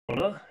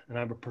And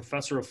I'm a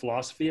professor of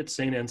philosophy at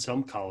St.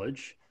 Anselm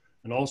College,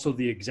 and also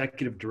the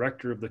executive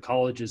director of the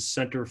college's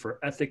Center for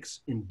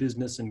Ethics in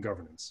Business and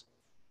Governance.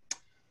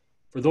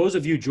 For those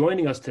of you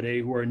joining us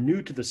today who are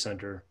new to the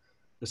center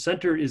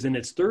is in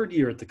its third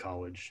year at the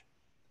college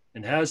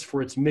and has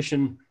for its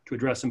mission to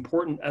address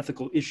important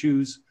ethical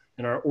issues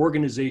in our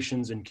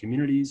organizations and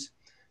communities,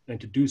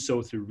 and to do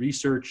so through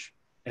research,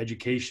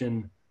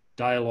 education,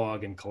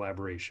 dialogue, and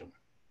collaboration.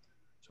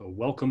 So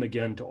welcome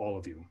again to all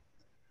of you.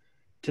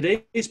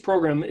 Today's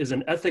program is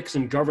an ethics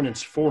and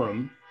governance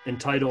forum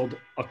entitled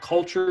A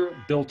Culture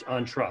Built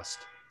on Trust.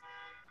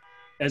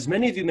 As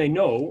many of you may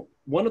know,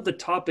 one of the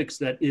topics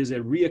that is a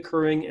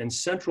reoccurring and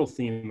central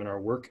theme in our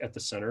work at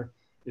the center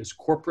is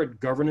corporate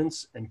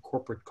governance and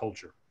corporate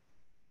culture.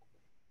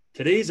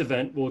 Today's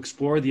event will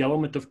explore the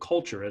element of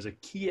culture as a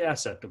key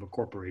asset of a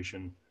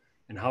corporation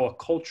and how a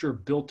culture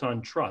built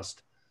on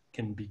trust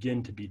can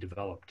begin to be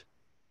developed.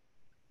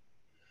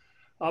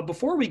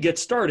 Before we get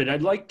started,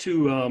 I'd like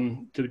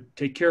to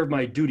take care of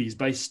my duties.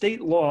 By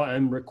state law,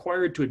 I'm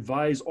required to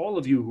advise all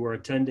of you who are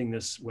attending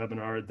this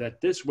webinar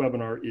that this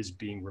webinar is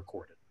being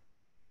recorded.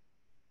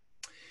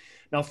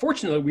 Now,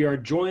 fortunately, we are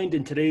joined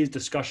in today's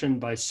discussion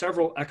by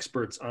several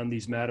experts on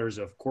these matters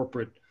of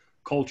corporate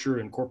culture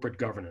and corporate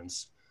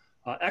governance.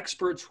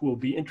 Experts who will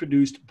be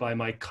introduced by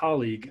my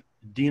colleague,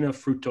 Dina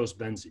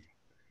Frutos-Benzi.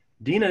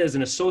 Dina is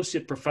an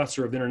associate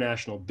professor of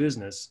international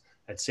business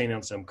at St.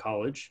 Anselm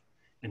College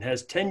and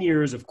has 10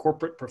 years of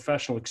corporate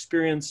professional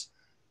experience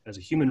as a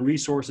human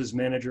resources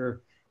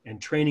manager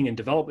and training and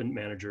development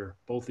manager,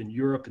 both in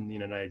Europe and the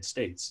United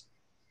States.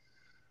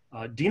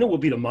 Dina will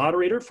be the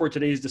moderator for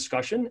today's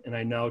discussion, and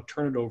I now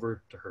turn it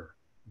over to her.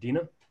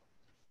 Dina?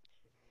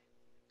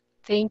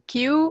 Thank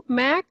you,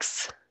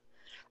 Max.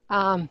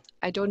 I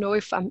don't know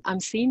if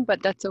I'm seen,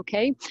 but that's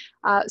okay.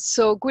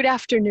 So good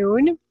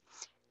afternoon.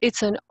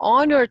 It's an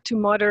honor to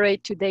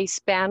moderate today's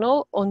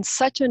panel on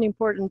such an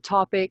important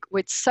topic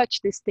with such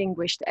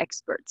distinguished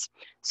experts.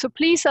 So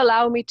please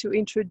allow me to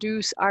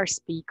introduce our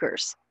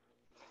speakers.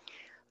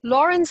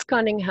 Lawrence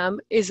Cunningham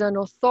is an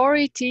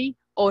authority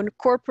on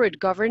corporate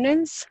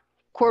governance,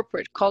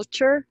 corporate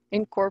culture,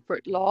 and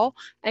corporate law,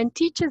 and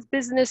teaches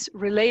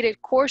business-related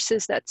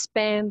courses that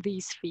span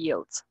these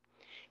fields.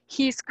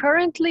 He is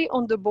currently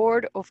on the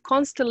board of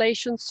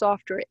Constellation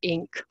Software,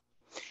 Inc.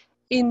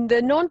 In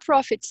the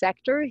nonprofit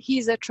sector, he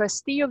is a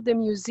trustee of the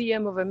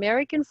Museum of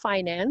American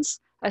Finance,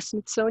 a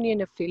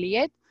Smithsonian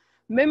affiliate,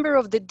 member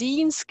of the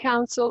Dean's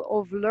Council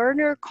of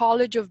Lerner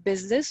College of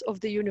Business of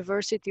the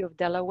University of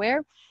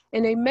Delaware,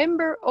 and a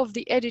member of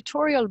the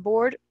editorial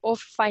board of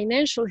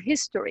Financial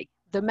History,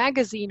 the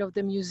magazine of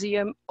the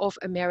Museum of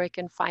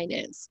American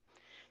Finance.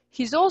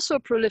 He's also a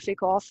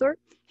prolific author.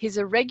 He's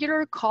a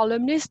regular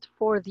columnist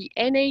for the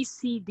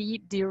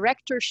NACD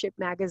Directorship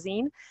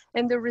magazine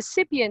and the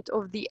recipient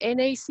of the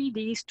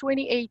NACD's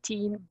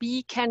 2018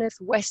 B. Kenneth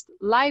West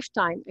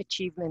Lifetime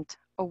Achievement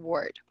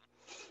Award.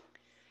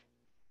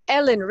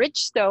 Ellen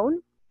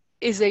Richstone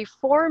is a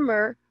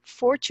former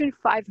Fortune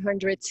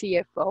 500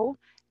 CFO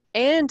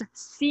and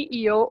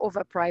CEO of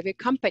a private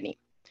company.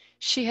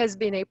 She has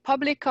been a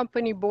public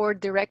company board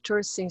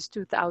director since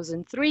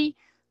 2003,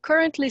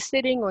 currently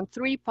sitting on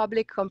 3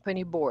 public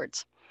company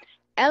boards.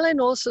 Ellen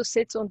also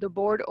sits on the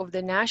board of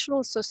the National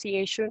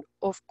Association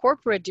of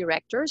Corporate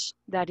Directors,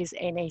 that is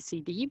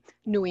NACD,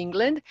 New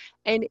England,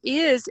 and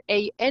is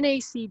a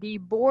NACD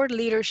Board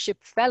Leadership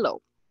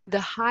Fellow, the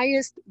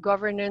highest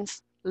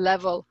governance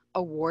level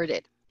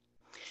awarded.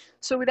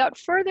 So without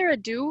further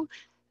ado,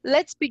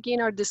 let's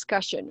begin our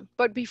discussion.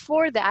 But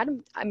before that,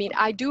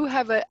 I do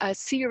have a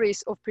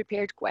series of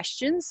prepared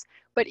questions,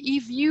 but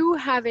if you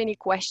have any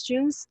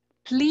questions,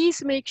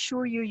 please make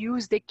sure you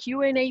use the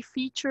Q&A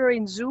feature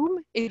in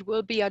Zoom. It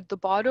will be at the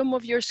bottom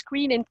of your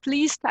screen, and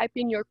please type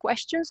in your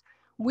questions.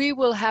 We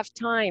will have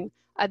time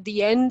at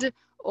the end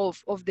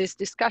of this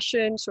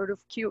discussion, sort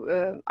of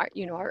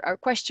our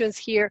questions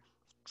here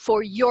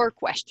for your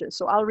questions.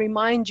 So I'll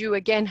remind you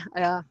again,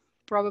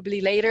 probably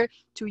later,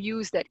 to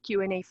use that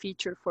Q&A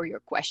feature for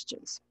your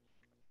questions.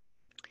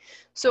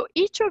 So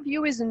each of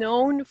you is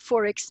known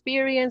for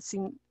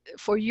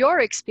your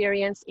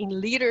experience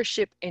in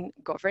leadership and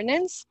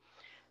governance.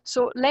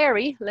 So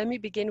Larry, let me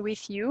begin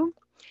with you.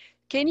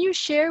 Can you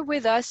share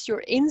with us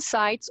your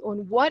insights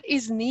on what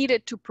is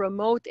needed to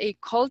promote a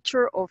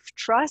culture of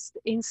trust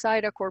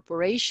inside a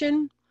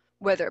corporation,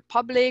 whether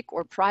public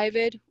or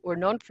private or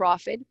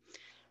nonprofit?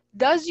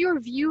 Does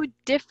your view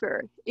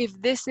differ if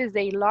this is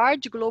a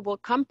large global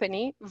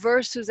company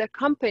versus a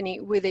company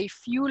with a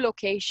few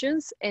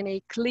locations and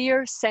a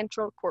clear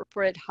central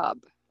corporate hub?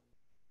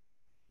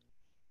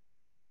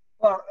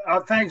 Well,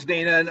 thanks,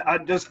 Dina. And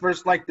I'd just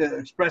first like to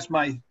express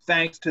my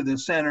thanks to the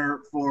Center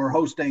for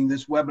hosting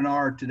this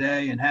webinar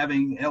today and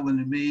having Ellen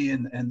and me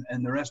and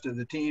the rest of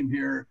the team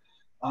here.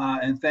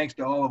 And thanks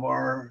to all of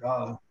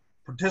our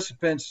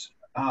participants.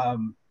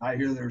 I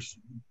hear there's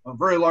a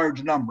very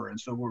large number, and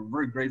so we're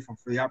very grateful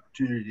for the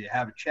opportunity to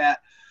have a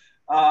chat.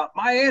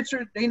 My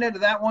answer, Dina, to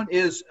that one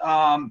is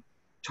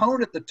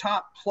tone at the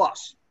top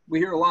plus. we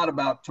hear a lot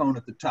about tone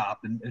at the top,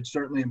 and it's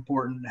certainly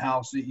important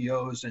how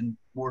CEOs and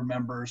board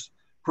members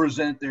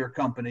present their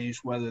companies,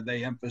 whether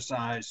they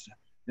emphasize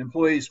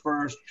employees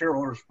first,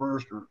 shareholders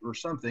first, or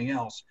something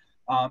else.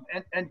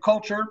 And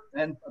culture,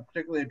 and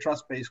particularly a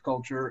trust-based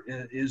culture,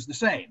 is the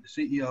same.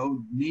 The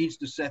CEO needs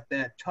to set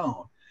that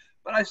tone.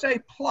 But I say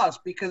plus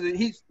because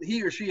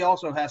he or she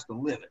also has to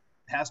live it,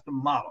 has to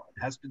model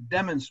it, has to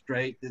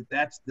demonstrate that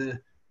that's the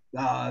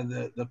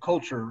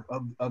culture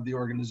of the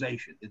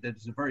organization, that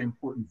it's a very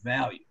important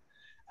value.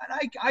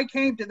 And I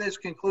came to this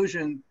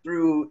conclusion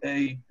through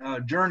a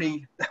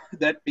journey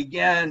that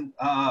began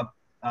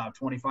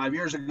 25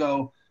 years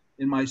ago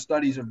in my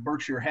studies of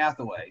Berkshire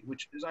Hathaway,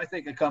 which is, I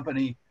think, a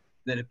company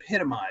that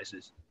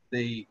epitomizes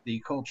the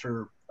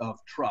culture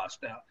of trust.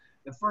 Now,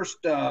 the first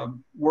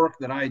work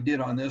that I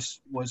did on this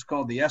was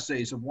called The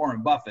Essays of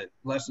Warren Buffett,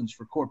 Lessons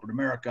for Corporate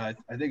America.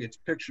 I think it's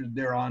pictured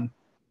there on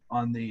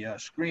the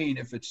screen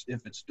if it's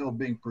still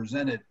being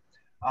presented.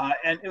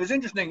 And it was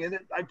interesting.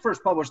 I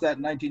first published that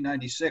in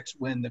 1996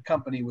 when the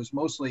company was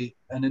mostly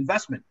an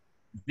investment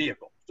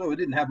vehicle. So it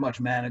didn't have much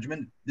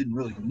management, didn't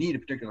really need a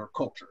particular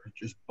culture. It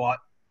just bought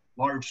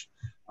large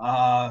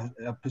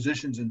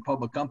positions in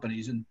public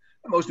companies. And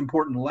the most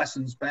important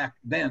lessons back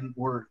then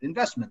were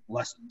investment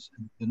lessons.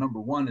 And the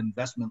number one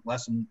investment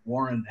lesson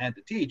Warren had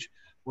to teach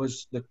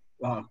was the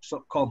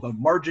so-called the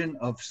margin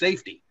of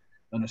safety,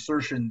 an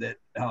assertion that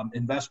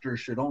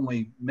investors should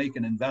only make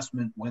an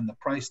investment when the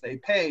price they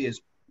pay is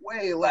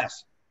way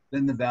less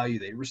than the value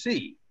they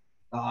receive.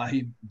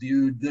 He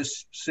viewed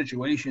this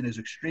situation as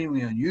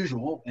extremely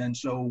unusual, and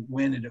so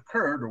when it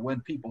occurred or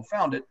when people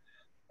found it,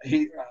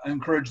 he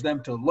encouraged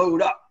them to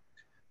load up.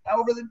 Now,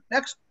 over the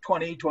next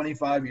 20,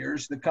 25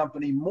 years, the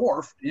company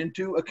morphed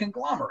into a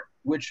conglomerate,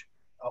 which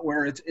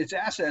where its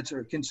assets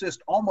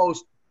consist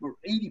almost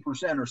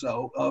 80% or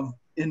so of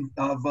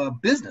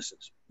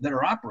businesses that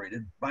are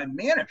operated by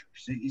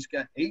managers. He's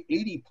got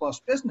 80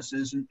 plus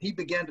businesses, and he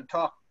began to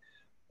talk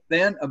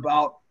then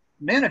about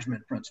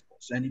management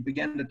principles, and he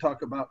began to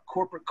talk about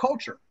corporate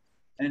culture,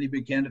 and he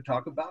began to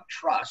talk about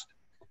trust.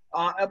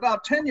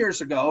 About 10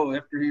 years ago,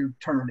 after he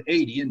turned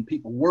 80 and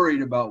people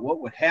worried about what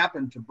would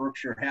happen to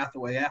Berkshire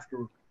Hathaway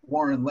after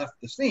Warren left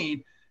the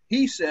scene,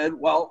 he said,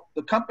 well,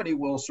 the company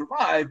will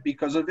survive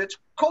because of its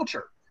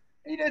culture.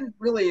 He didn't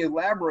really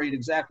elaborate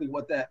exactly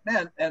what that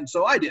meant, and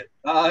so I did.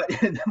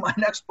 In my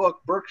next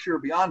book, Berkshire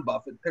Beyond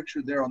Buffett,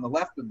 pictured there on the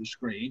left of the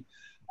screen,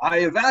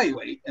 I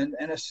evaluate and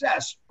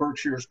assess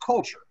Berkshire's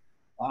culture.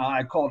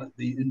 I called it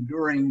the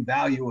enduring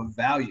value of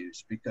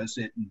values because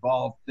it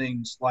involved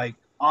things like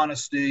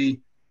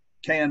honesty,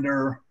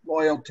 candor,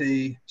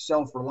 loyalty,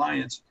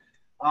 self-reliance.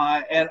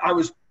 And I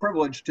was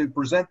privileged to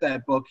present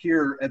that book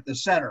here at the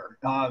center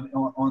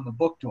on the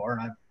book tour.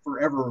 And I'm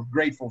forever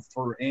grateful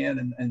for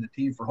Ann and the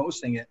team for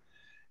hosting it.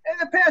 In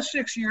the past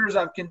 6 years,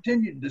 I've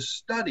continued to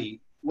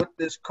study what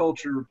this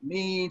culture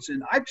means.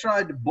 And I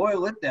tried to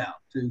boil it down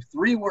to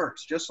 3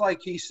 words. Just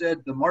like he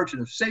said, the margin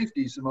of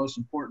safety is the most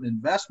important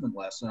investment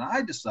lesson.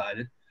 I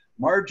decided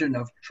margin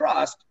of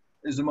trust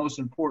is the most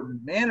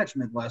important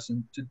management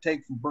lesson to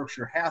take from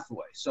Berkshire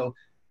Hathaway. So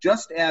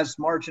just as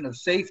margin of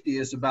safety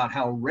is about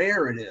how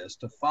rare it is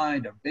to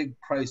find a big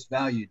price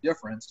value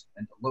difference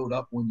and to load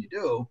up when you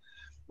do,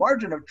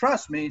 margin of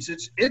trust means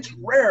it's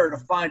rare to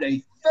find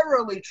a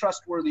thoroughly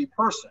trustworthy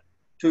person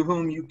to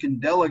whom you can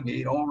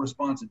delegate all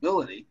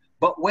responsibility.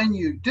 But when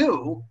you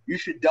do, you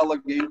should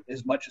delegate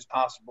as much as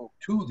possible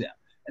to them.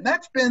 And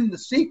that's been the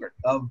secret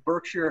of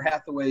Berkshire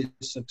Hathaway's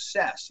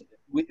success.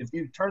 If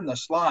you turn the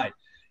slide,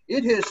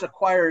 it has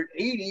acquired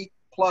 80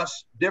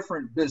 plus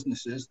different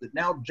businesses that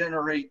now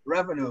generate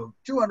revenue of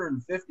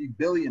 $250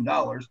 billion,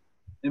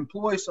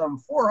 employ some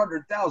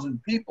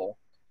 400,000 people,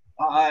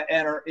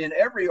 and are in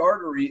every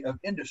artery of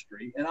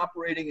industry and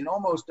operating in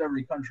almost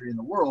every country in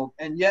the world.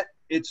 And yet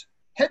its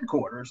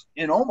headquarters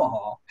in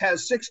Omaha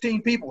has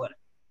 16 people in it.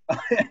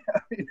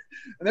 I mean,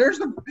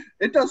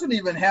 it doesn't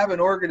even have an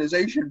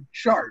organization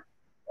chart.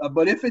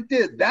 But if it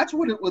did, that's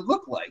what it would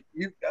look like.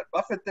 You've got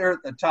Buffett there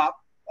at the top,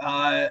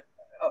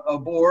 a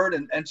board,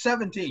 and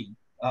 17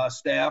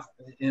 staff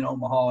in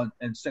Omaha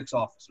and 6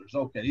 officers.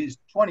 Okay, he's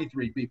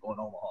 23 people in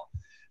Omaha.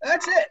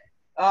 That's it.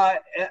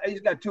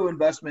 He's got 2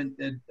 investment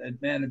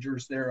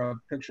managers there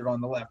pictured on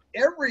the left.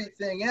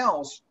 Everything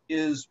else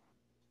is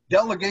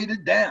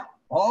delegated down.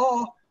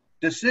 All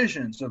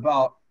decisions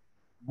about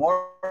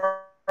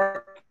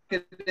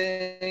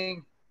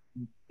marketing,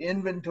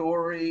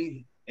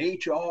 inventory,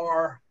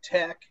 HR,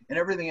 tech, and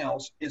everything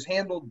else is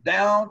handled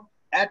down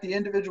at the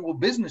individual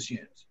business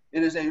units.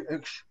 It is an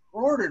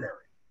extraordinary,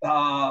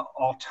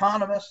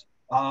 autonomous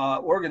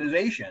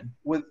organization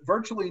with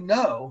virtually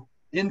no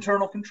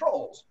internal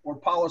controls or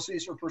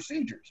policies or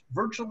procedures.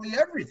 Virtually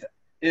everything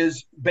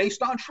is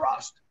based on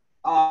trust.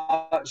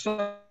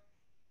 So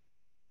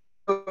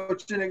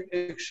it's an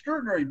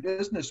extraordinary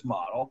business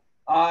model.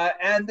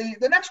 And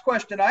the next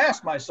question I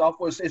asked myself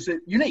was, is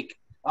it unique?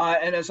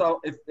 And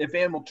if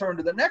Ann will turn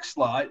to the next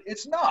slide,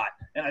 it's not.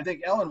 And I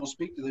think Ellen will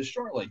speak to this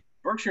shortly.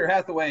 Berkshire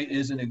Hathaway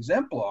is an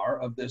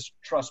exemplar of this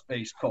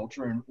trust-based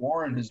culture, and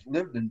Warren has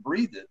lived and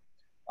breathed it.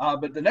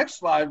 But the next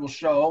slide will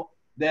show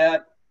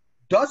that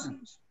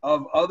dozens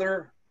of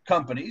other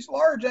companies,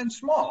 large and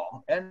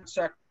small, and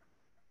sector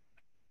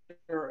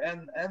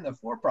and the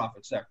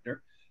for-profit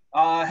sector,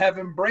 have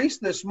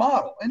embraced this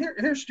model. And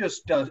here's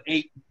just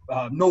 8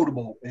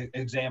 notable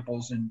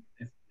examples. And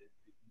if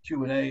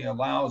Q&A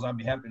allows, I'd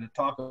be happy to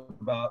talk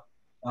about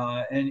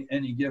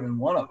any given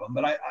one of them.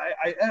 But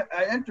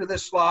I enter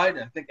this slide,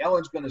 and I think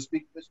Ellen's going to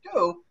speak to this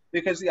too,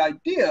 because the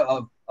idea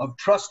of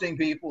trusting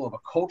people, of a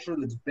culture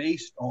that's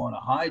based on a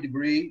high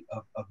degree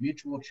of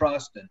mutual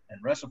trust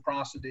and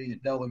reciprocity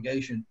and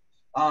delegation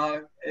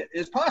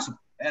is possible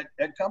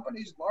at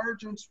companies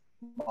large and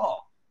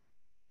small.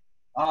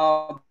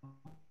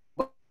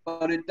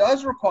 But it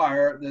does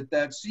require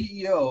that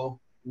CEO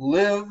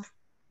live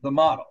the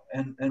model.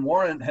 And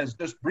Warren has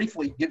just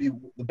briefly give you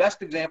the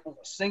best example,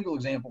 a single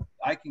example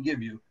I can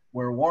give you,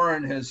 where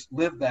Warren has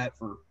lived that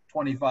for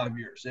 25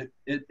 years.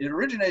 It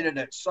originated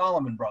at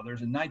Salomon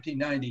Brothers in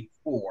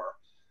 1994.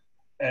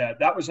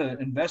 That was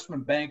an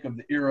investment bank of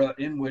the era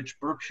in which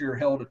Berkshire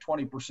held a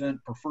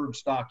 20% preferred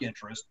stock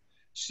interest.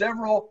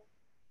 Several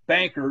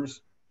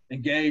bankers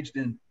engaged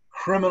in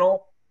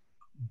criminal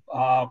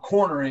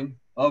cornering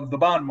of the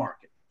bond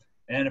market.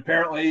 And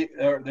apparently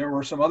there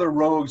were some other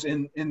rogues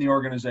in the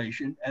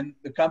organization, and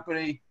the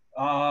company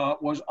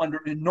was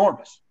under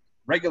enormous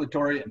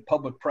regulatory and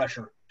public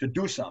pressure to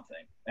do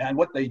something. And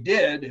what they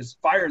did is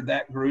fired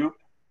that group,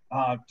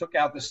 took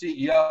out the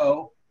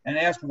CEO, and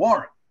asked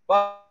Warren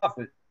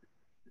Buffett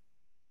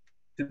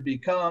to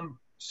become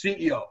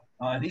CEO.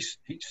 And he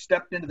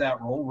stepped into that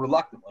role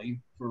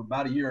reluctantly for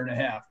about a year and a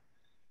half.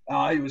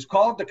 He was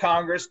called to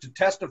Congress to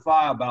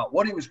testify about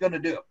what he was going to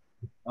do.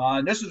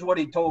 And this is what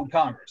he told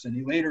Congress, and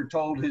he later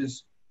told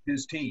his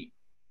team.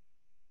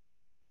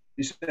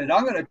 He said,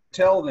 I'm going to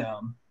tell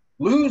them,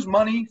 lose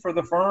money for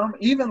the firm,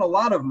 even a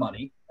lot of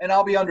money, and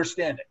I'll be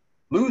understanding.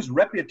 Lose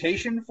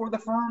reputation for the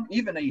firm,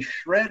 even a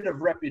shred of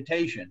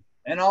reputation,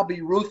 and I'll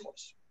be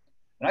ruthless.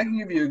 And I can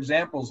give you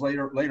examples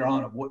later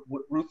on of what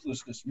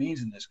ruthlessness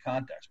means in this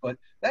context. But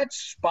that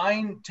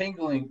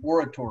spine-tingling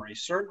oratory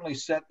certainly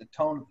set the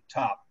tone at the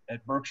top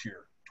at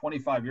Berkshire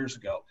 25 years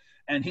ago.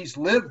 And he's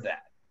lived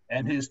that,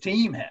 and his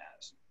team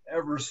has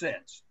ever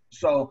since.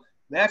 So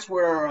that's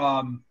where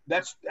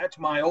that's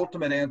my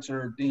ultimate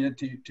answer, Dina,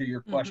 to your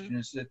question,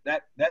 is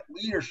that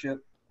leadership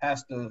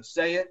has to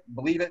say it,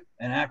 believe it,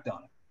 and act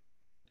on it.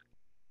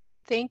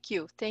 Thank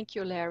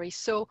you, Larry.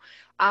 So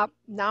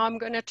now I'm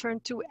going to turn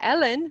to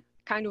Ellen,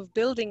 kind of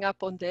building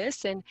up on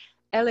this. And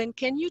Ellen,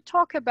 can you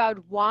talk about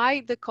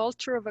why the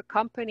culture of a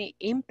company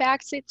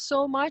impacts it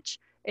so much,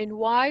 and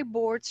why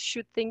boards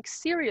should think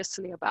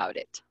seriously about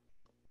it?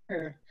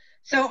 Sure.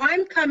 So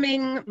I'm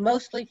coming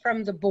mostly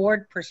from the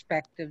board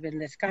perspective in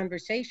this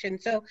conversation.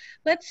 So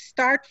let's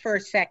start for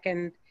a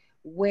second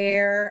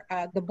where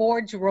the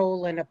board's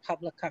role in a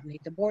public company,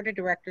 the board of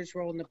directors'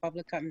 role in the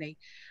public company.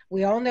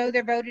 We all know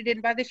they're voted in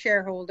by the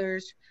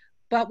shareholders,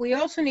 but we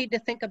also need to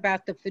think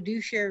about the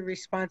fiduciary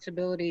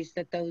responsibilities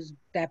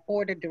that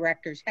board of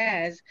directors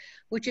has,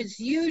 which is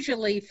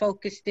usually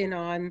focused in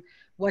on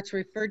what's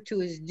referred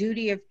to as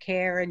duty of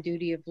care and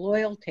duty of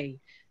loyalty.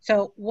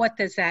 So what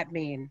does that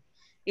mean?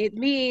 It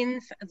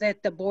means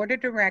that the board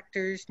of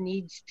directors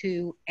needs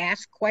to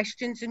ask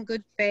questions in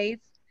good faith,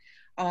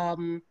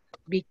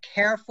 be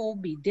careful,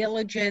 be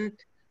diligent,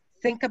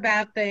 think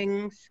about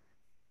things,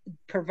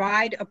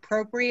 provide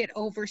appropriate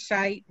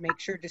oversight, make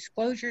sure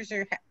disclosures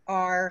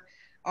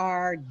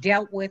are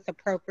dealt with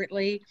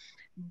appropriately.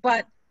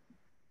 But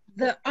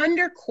the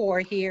undercore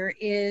here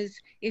is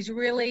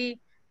really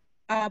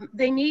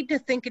they need to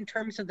think in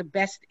terms of the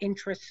best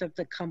interests of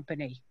the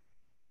company.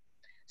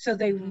 So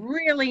they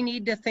really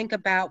need to think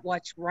about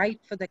what's right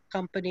for the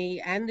company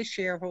and the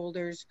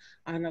shareholders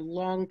on a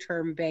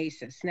long-term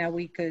basis. Now,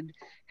 we could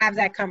have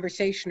that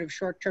conversation of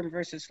short-term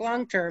versus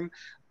long-term,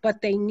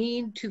 but they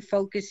need to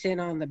focus in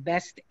on the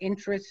best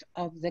interests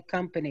of the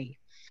company.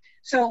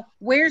 So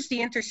where's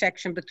the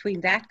intersection between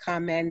that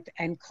comment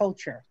and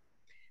culture?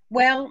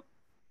 Well,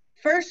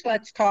 first,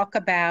 let's talk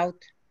about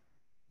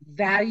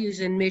values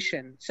and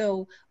mission.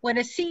 So when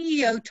a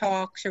CEO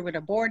talks or when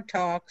a board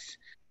talks,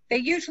 they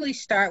usually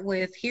start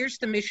with, here's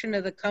the mission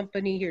of the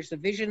company, here's the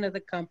vision of the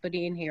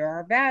company, and here are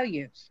our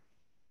values.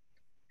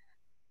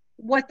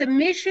 What the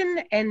mission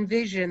and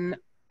vision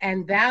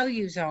and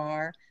values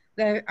are,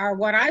 they are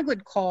what I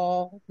would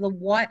call the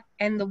what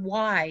and the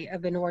why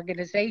of an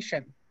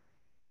organization.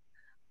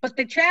 But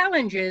the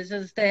challenge is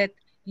that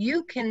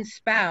you can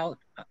spout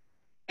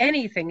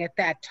anything at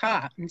that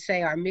top and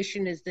say our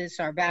mission is this,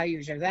 our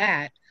values are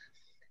that,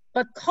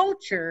 but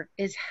culture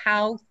is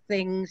how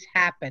things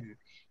happen.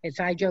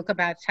 I joke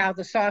about it's how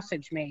the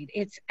sausage made.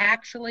 It's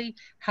actually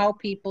how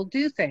people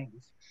do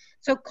things.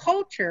 So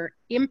culture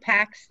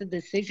impacts the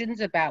decisions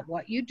about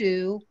what you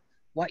do,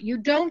 what you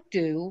don't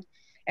do,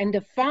 and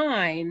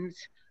defines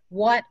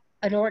what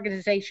an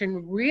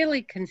organization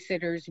really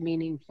considers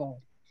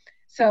meaningful.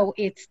 So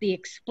it's the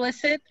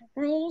explicit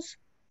rules,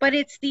 but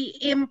it's the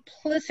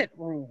implicit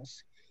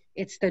rules.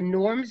 It's the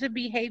norms of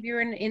behavior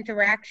and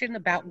interaction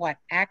about what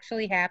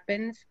actually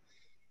happens.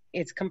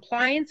 It's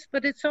compliance,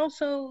 but it's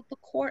also the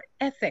core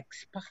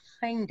ethics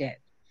behind it.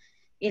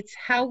 It's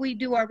how we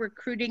do our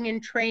recruiting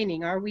and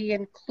training. Are we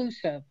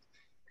inclusive?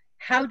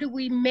 How do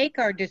we make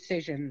our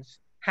decisions?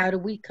 How do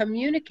we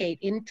communicate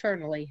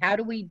internally? How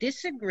do we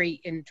disagree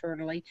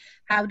internally?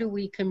 How do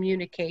we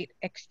communicate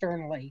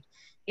externally?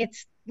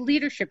 It's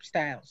leadership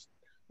styles.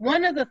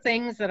 One of the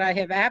things that I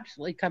have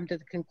absolutely come to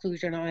the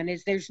conclusion on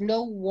is there's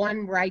no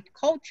one right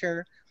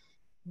culture,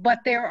 but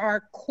there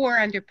are core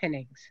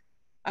underpinnings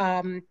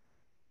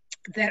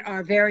that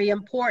are very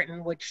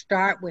important, which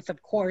start with,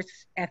 of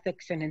course,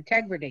 ethics and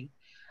integrity.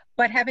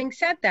 But having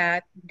said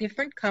that,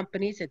 different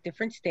companies at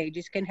different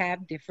stages can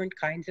have different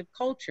kinds of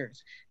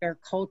cultures. There are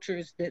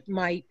cultures that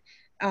might,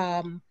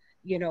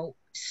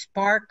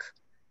 spark,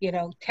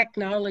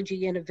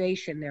 technology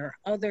innovation. There are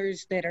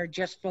others that are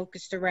just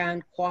focused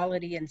around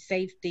quality and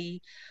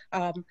safety.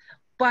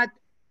 But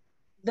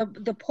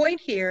the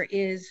point here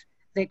is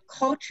that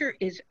culture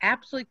is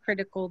absolutely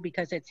critical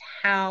because it's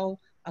how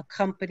a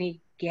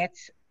company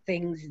gets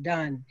things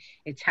done.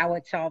 It's how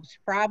it solves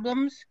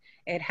problems.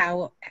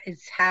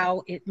 It's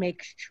how it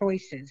makes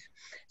choices.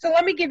 So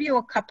let me give you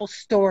a couple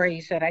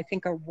stories that I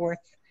think are worth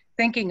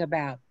thinking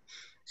about.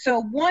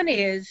 So one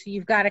is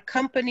you've got a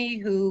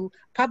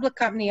public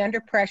company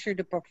under pressure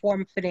to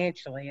perform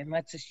financially, and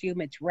let's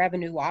assume it's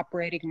revenue,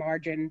 operating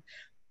margin,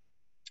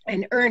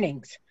 and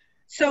earnings.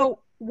 So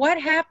what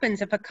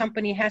happens if a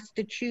company has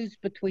to choose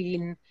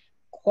between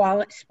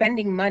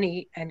spending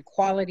money and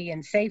quality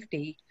and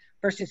safety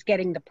versus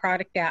getting the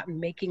product out and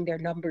making their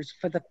numbers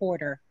for the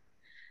quarter?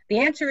 The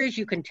answer is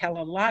you can tell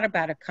a lot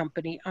about a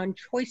company on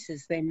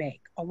choices they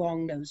make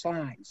along those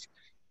lines.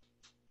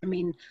 I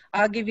mean,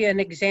 I'll give you an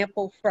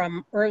example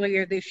from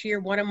earlier this year.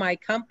 One of my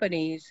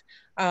companies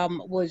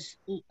was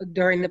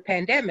during the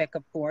pandemic,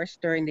 of course,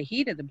 during the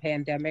heat of the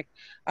pandemic,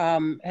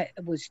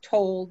 was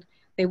told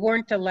they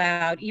weren't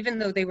allowed, even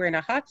though they were in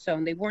a hot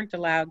zone, they weren't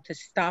allowed to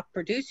stop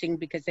producing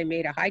because they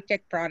made a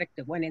high-tech product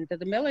that went into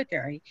the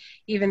military,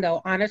 even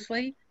though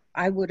honestly,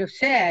 I would have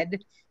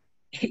said,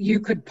 you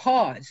could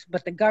pause,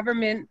 but the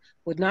government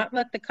would not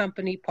let the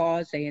company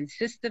pause. They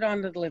insisted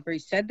on the delivery,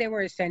 said they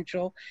were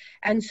essential.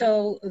 And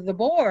so the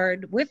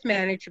board with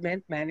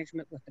management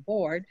with the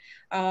board,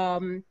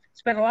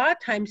 spent a lot of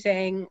time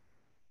saying,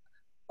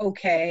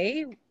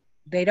 okay,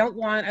 they don't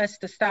want us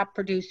to stop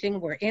producing.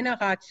 We're in a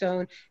hot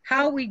zone.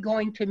 How are we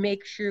going to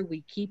make sure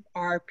we keep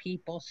our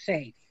people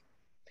safe?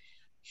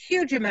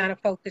 Huge amount of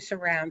focus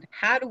around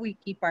how do we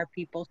keep our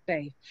people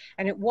safe?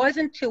 And it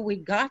wasn't until we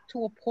got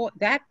to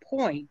that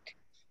point,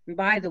 and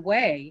by the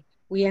way,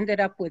 we ended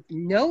up with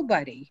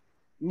nobody,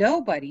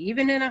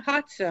 even in a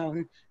hot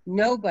zone,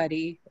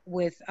 nobody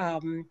with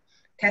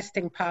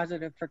testing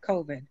positive for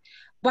COVID.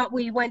 But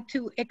we went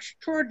to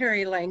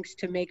extraordinary lengths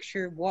to make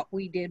sure what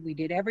we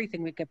did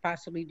everything we could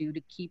possibly do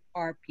to keep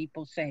our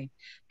people safe.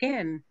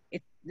 Again,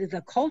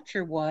 the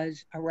culture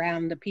was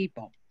around the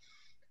people.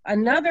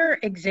 Another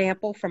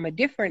example from a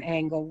different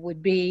angle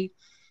would be,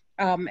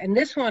 and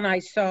this one I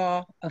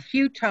saw a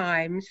few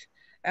times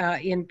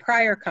in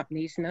prior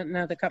companies, none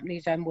of the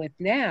companies I'm with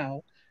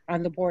now,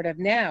 on the board of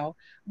now,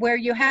 where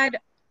you had,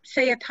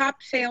 say, a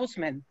top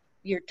salesman,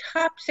 your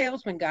top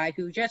salesman guy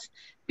who just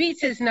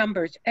beats his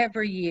numbers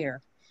every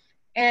year.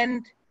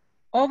 And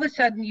all of a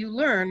sudden you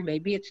learn,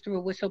 maybe it's through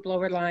a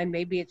whistleblower line,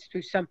 maybe it's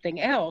through something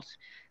else,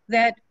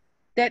 that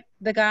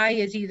the guy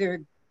is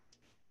either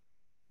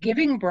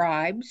giving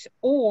bribes,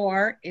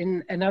 or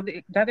in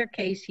another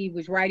case, he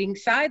was writing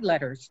side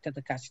letters to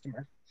the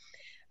customer,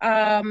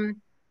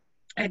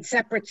 had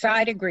separate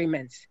side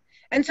agreements.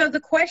 And so the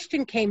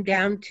question came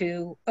down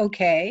to,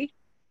 okay,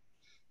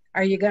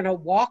 are you going to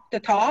walk the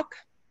talk,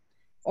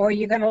 or are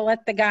you going to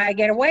let the guy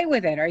get away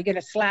with it? Are you going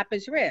to slap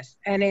his wrist?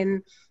 And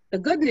in the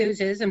good news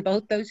is, in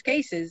both those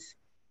cases,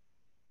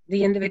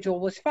 the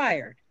individual was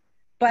fired.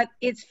 But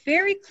it's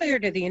very clear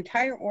to the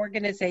entire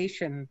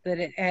organization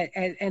that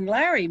and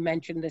Larry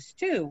mentioned this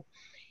too,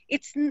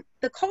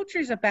 the culture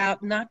is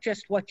about not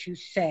just what you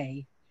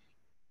say,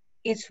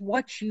 it's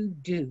what you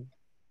do.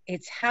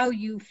 It's how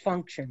you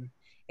function.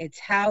 It's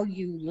how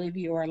you live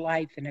your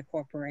life in a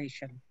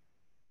corporation.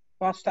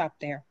 I'll stop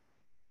there.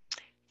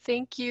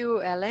 Thank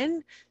you,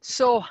 Ellen.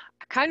 So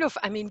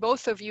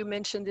both of you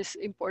mentioned this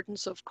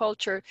importance of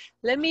culture.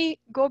 Let me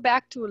go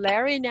back to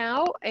Larry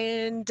now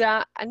and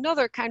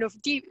another kind of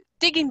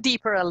digging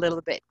deeper a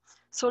little bit.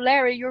 So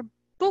Larry, your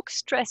book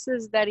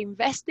stresses that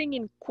investing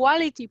in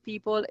quality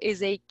people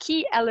is a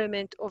key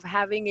element of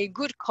having a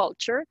good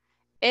culture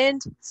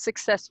and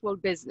successful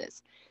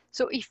business.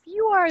 So if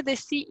you are the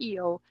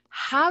CEO,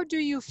 how do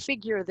you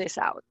figure this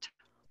out?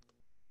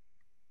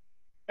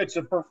 It's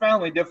a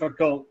profoundly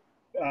difficult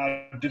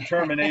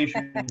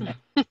determination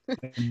to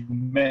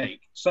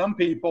make. Some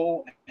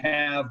people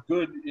have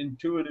good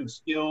intuitive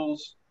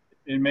skills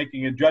in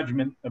making a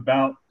judgment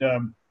about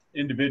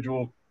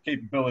individual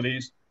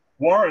capabilities.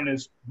 Warren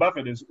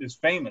Buffett is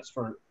famous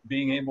for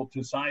being able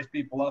to size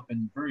people up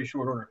in very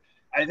short order.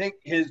 I think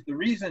the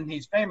reason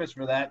he's famous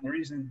for that, and the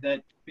reason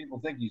that people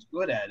think he's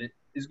good at it,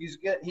 is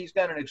he's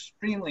got an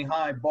extremely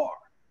high bar.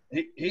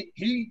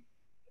 He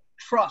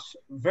trusts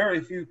very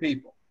few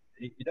people.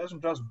 He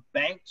doesn't trust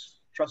banks,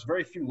 trusts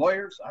very few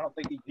lawyers. I don't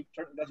think he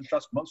certainly doesn't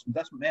trust most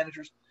investment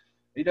managers.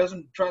 He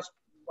doesn't trust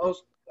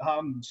most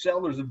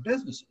sellers of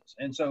businesses.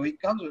 And so he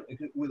comes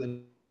with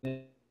an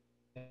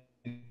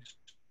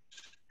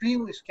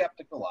extremely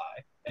skeptical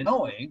eye, and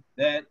knowing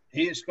that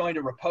he is going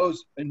to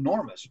repose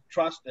enormous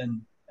trust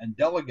and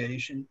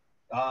delegation,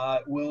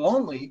 will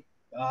only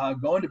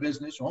go into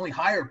business, only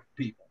hire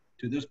people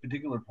to this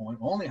particular point,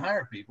 only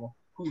hire people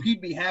who he'd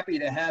be happy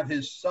to have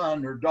his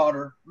son or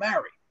daughter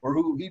marry, or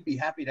who he'd be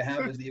happy to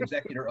have as the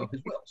executor of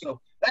his will.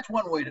 So that's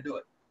one way to do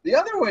it. The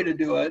other way to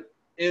do it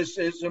is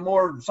a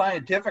more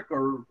scientific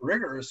or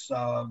rigorous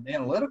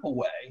analytical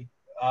way,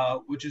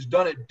 which is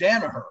done at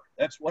Danaher.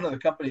 That's one of the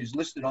companies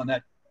listed on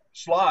that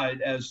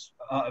slide as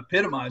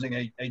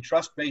epitomizing a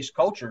trust-based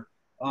culture.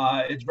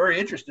 It's very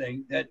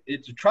interesting that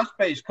it's a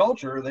trust-based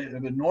culture. They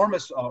have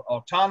enormous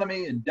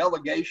autonomy and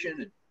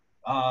delegation,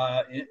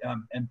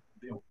 and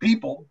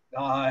people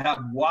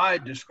have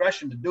wide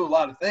discretion to do a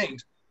lot of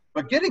things.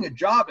 But getting a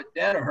job at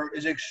Danaher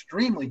is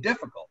extremely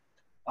difficult.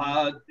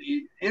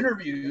 The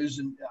interviews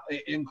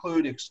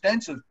include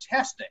extensive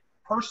testing,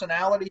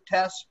 personality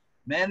tests,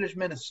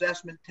 management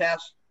assessment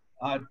tests,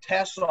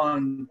 tests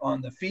on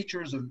the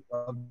features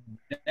of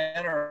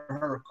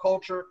Danaher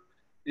culture.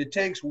 It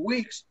takes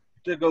weeks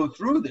to go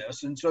through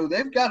this, and so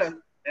they've got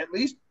at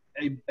least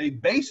a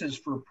basis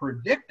for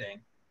predicting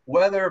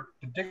whether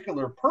a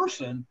particular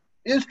person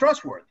is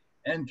trustworthy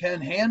and can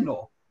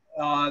handle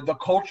the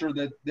culture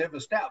that they've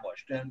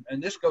established. And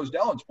this goes to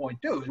Ellen's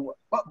point too.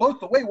 But both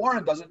the way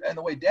Warren does it and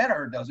the way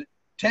Danaher does it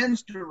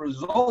tends to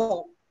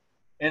result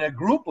in a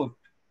group of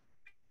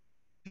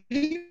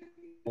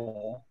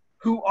people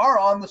who are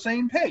on the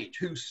same page,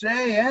 who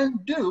say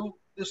and do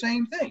the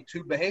same things,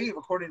 who behave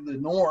according to the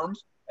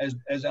norms,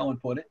 as Ellen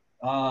put it,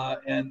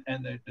 and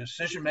the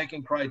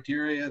decision-making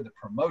criteria, the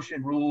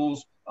promotion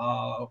rules,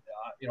 how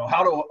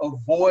to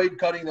avoid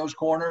cutting those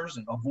corners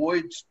and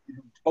avoid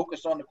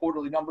focus on the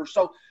quarterly numbers.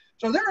 So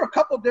there are a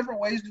couple of different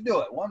ways to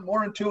do it. One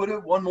more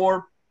intuitive, one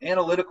more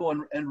analytical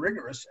and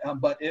rigorous.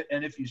 But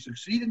if you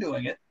succeed in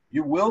doing it,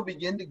 you will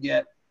begin to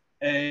get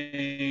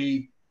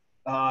a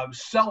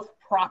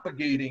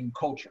self-propagating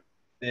culture.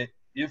 That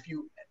if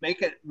you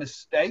make a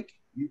mistake,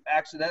 you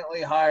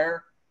accidentally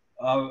hire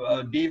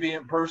a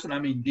deviant person, I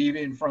mean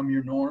deviant from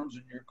your norms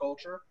and your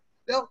culture,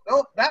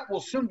 that will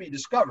soon be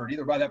discovered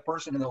either by that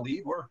person and they'll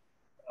leave, or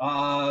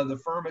the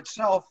firm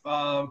itself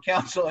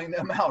counseling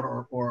them out,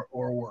 or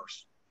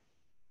worse.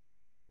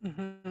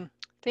 Mm-hmm.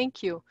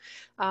 Thank you.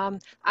 I'm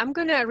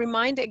going to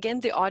remind again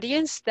the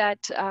audience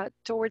that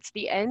towards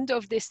the end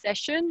of this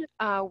session,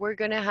 we're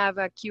going to have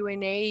a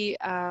Q&A,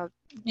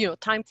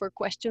 time for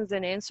questions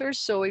and answers.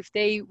 So if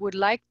they would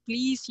like,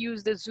 please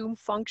use the Zoom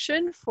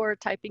function for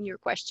typing your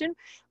question.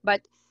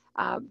 But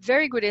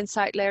very good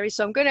insight, Larry.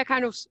 So I'm going to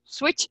kind of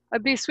I'll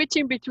be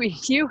switching between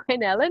you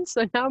and Ellen.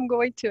 So now I'm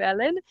going to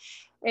Ellen,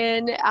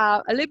 and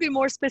a little bit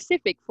more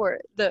specific for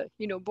the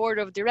board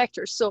of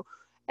directors. So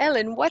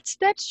Ellen, what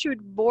steps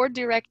should board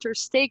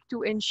directors take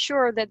to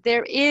ensure that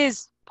there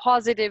is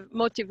positive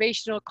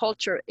motivational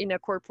culture in a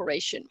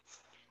corporation?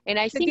 And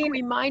I think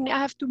we might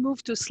have to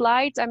move to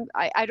slides.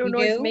 I don't know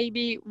if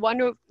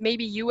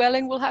maybe you,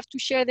 Ellen, will have to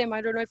share them.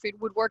 I don't know if it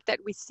would work that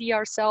we see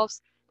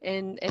ourselves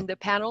in the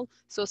panel.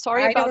 So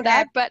sorry about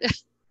that, but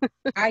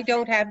I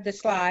don't have the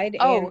slide.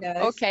 Oh,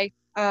 okay.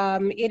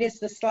 It is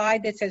the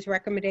slide that says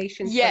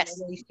recommendations from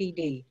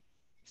NACD.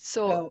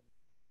 So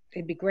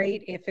it'd be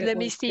great if it Let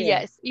me see.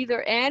 Yes,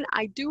 either and.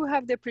 I do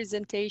have the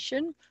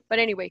presentation, but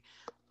anyway,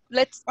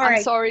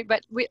 I'm sorry,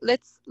 but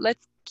let's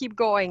keep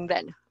going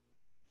then.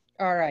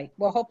 All right.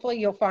 Well, hopefully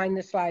you'll find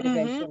the slide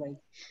eventually.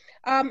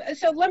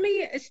 So let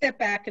me step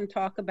back and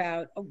talk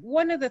about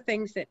one of the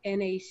things that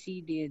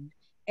NACD,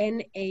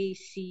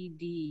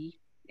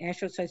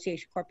 National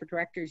Association of Corporate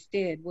Directors,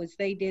 did was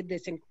they did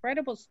this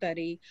incredible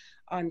study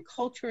on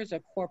culture as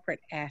a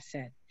corporate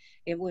asset.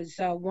 It was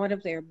one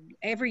of their,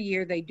 every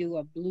year they do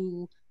a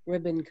blue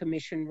ribbon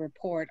commission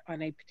report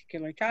on a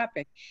particular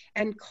topic.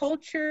 And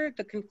culture,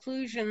 the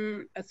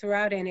conclusion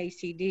throughout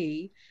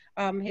NACD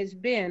has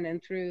been,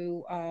 and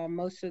through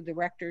most of the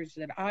directors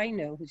that I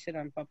know who sit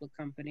on public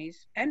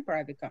companies and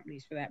private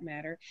companies for that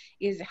matter,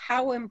 is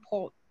how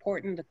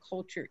important the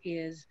culture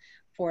is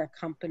for a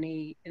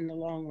company in the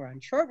long run,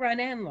 short run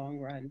and long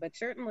run. But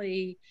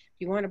certainly if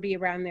you want to be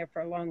around there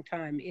for a long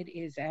time, it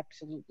is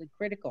absolutely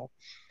critical.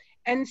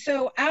 And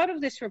so out of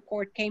this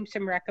report came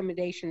some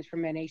recommendations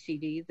from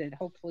NACD that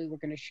hopefully we're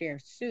going to share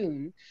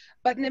soon.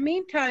 But in the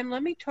meantime,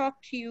 let me talk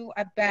to you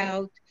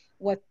about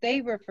what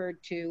they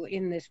referred to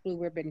in this Blue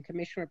Ribbon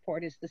Commission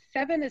report as the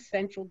 7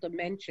 essential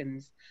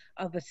dimensions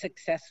of a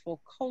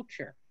successful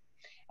culture.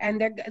 And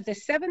the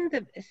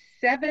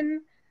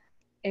seven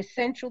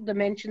essential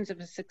dimensions of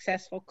a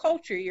successful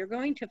culture, you're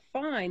going to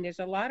find there's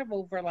a lot of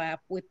overlap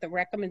with the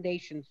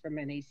recommendations from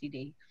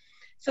NACD.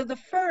 So the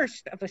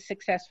first of a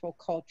successful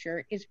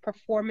culture is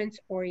performance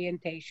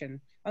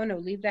orientation. Oh no,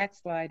 leave that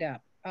slide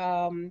up.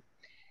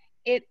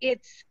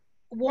 It's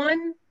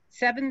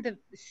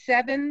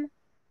 7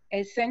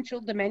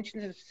 essential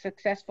dimensions of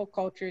successful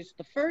cultures.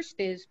 The first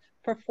is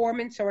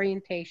performance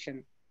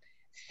orientation.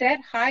 Set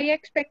high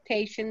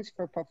expectations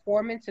for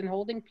performance and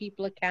holding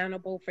people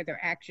accountable for their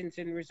actions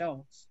and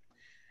results.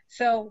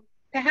 So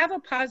to have a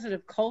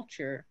positive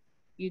culture,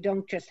 you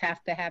don't just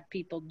have to have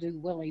people do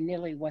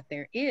willy-nilly what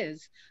there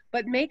is,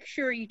 but make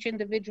sure each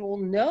individual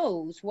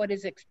knows what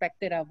is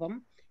expected of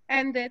them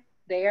and that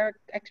they are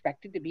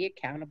expected to be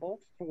accountable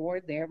for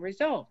their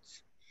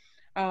results.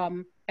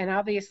 And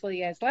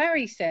obviously, as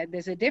Larry said,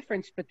 there's a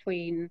difference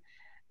between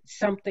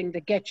something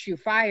that gets you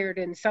fired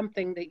and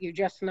something that you're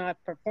just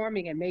not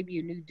performing and maybe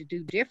you need to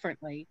do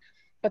differently.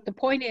 But the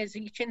point is,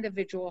 each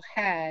individual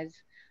has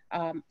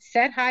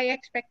set high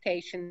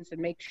expectations and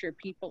make sure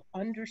people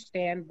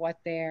understand what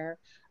their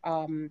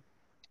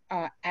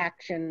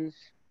actions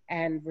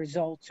and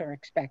results are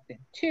expected.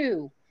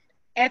 2,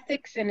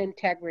 ethics and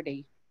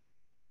integrity.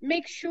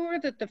 Make sure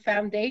that the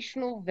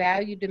foundational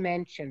value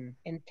dimension,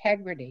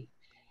 integrity,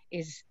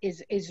 is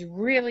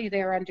really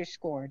there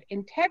underscored.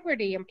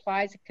 Integrity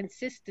implies a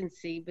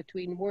consistency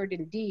between word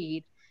and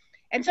deed,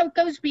 and so it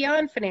goes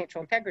beyond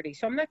financial integrity.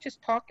 So I'm not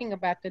just talking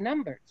about the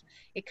numbers.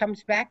 It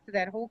comes back to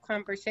that whole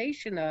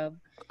conversation of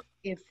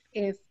if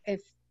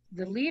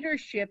the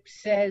leadership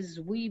says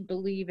we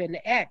believe in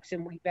X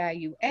and we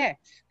value X,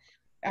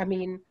 I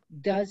mean,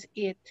 does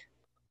it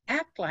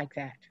act like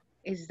that?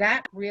 Is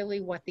that really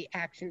what the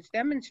actions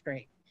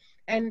demonstrate?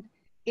 And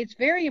it's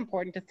very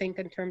important to think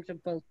in terms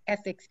of both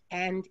ethics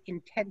and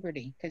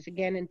integrity, because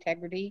again,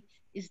 integrity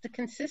is the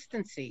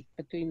consistency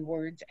between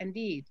words and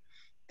deeds.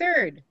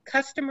 3rd,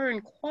 customer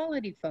and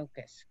quality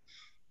focus.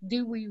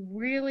 Does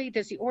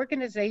the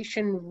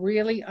organization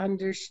really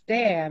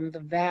understand the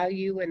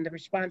value and the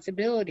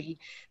responsibility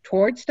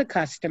towards the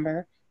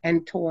customer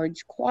and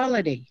towards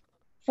quality?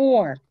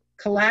 4,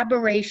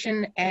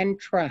 collaboration and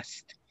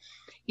trust.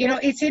 You know,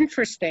 it's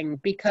interesting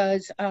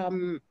because,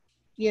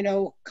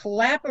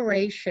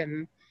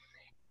 collaboration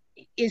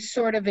is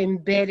sort of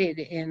embedded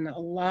in a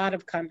lot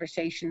of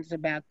conversations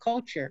about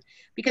culture,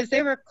 because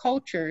there are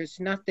cultures,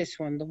 not this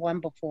one, the one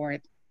before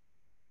it.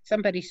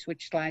 Somebody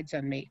switched slides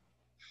on me.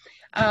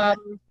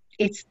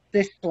 It's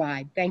this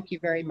slide. Thank you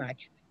very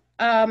much.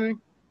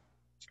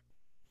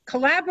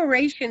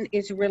 Collaboration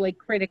is really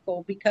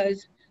critical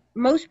because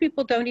most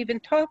people don't even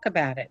talk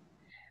about it.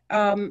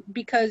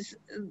 Because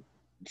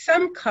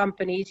some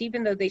companies,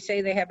 even though they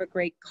say they have a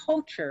great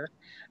culture,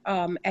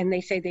 and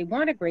they say they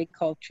want a great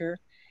culture,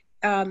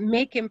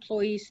 make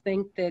employees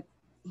think that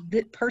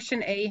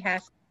person A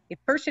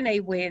if person A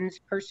wins,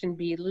 person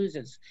B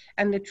loses.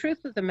 And the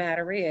truth of the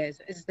matter is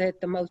that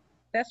the most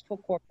successful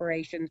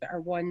corporations are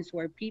ones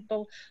where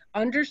people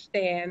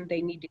understand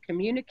they need to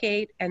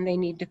communicate and they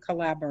need to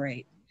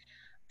collaborate.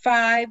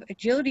 5,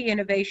 agility,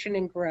 innovation,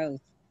 and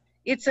growth.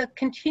 It's a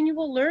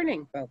continual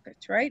learning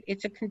focus, right?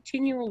 It's a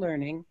continual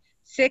learning.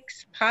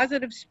 6,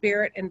 positive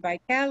spirit and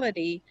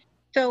vitality.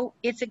 So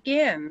it's,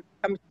 again,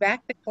 comes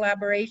back to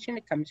collaboration,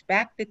 it comes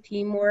back to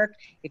teamwork,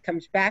 it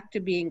comes back to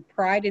being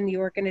pride in the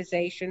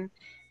organization,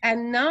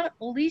 and not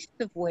least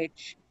of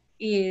which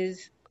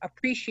is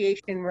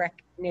appreciation and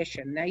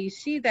recognition. Now you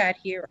see that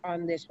here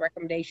on this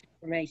recommendation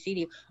from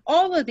NACD.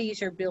 All of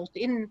these are built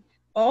in,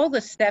 all the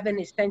 7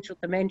 essential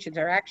dimensions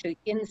are actually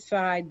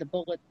inside the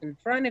bullets in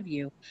front of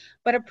you,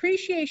 but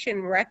appreciation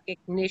and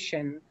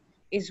recognition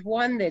is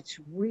one that's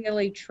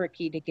really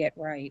tricky to get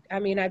right. I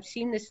mean, I've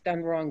seen this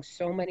done wrong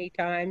so many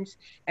times,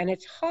 and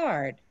it's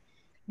hard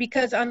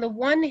because on the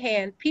one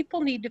hand, people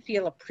need to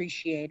feel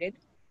appreciated,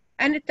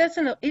 and it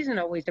isn't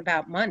always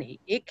about money.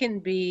 It can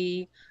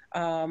be,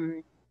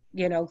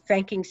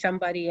 thanking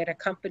somebody at a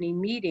company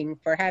meeting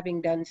for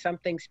having done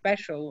something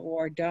special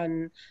or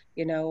done,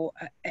 an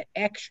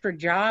extra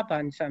job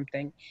on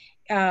something.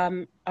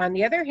 On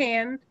the other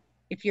hand,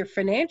 if your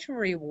financial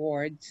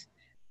rewards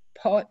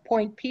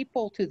point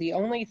people to the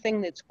only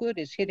thing that's good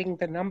is hitting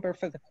the number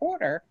for the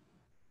quarter,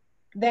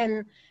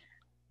 then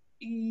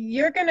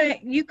you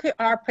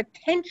are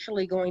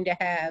potentially going to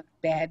have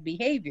bad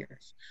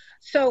behaviors.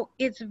 So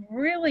it's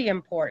really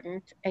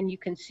important, and you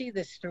can see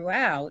this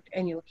throughout,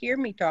 and you'll hear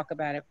me talk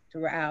about it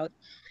throughout,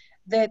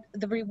 that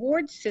the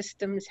reward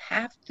systems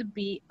have to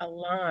be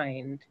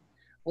aligned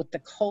with the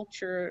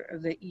culture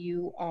that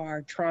you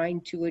are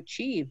trying to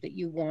achieve, that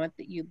you want,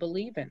 that you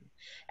believe in.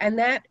 And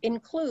that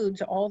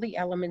includes all the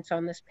elements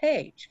on this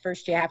page.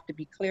 First, you have to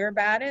be clear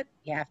about it.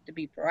 You have to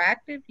be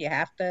proactive. You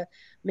have to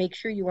make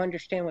sure you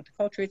understand what the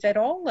culture is at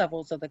all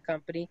levels of the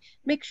company.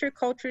 Make sure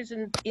culture is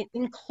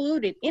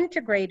included,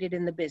 integrated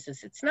in the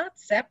business. It's not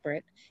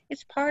separate.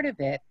 It's part of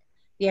it.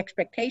 The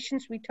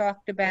expectations we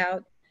talked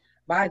about.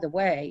 By the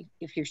way,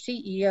 if your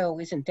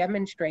CEO isn't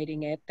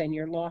demonstrating it, then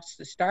you're lost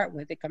to start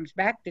with. It comes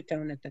back to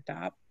tone at the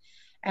top.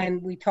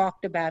 And we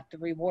talked about the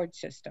reward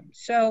system.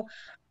 So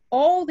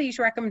all these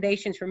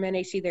recommendations from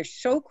NAC, they're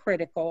so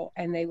critical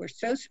and they were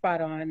so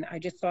spot on. I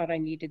just thought I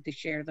needed to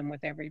share them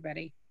with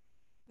everybody.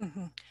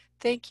 Mm-hmm.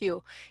 Thank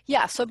you.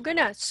 Yeah, so I'm going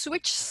to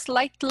switch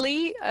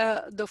slightly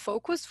the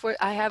focus.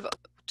 I have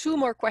two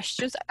more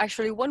questions,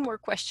 actually one more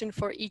question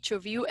for each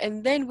of you,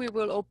 and then we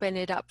will open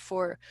it up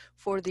for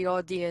the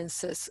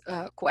audience's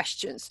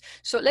questions.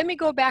 So let me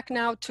go back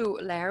now to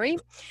Larry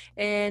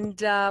and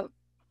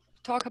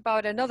talk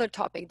about another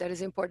topic that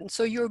is important.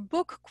 So your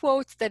book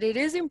quotes that it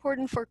is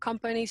important for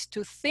companies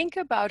to think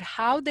about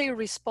how they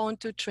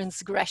respond to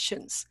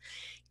transgressions.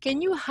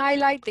 Can you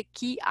highlight the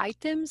key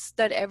items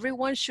that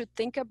everyone should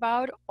think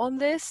about on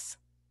this?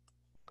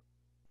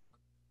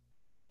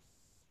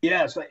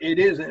 Yes, it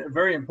is a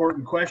very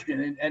important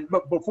question.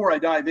 But before I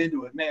dive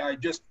into it, may I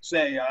just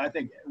say, I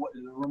think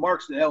the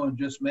remarks that Ellen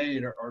just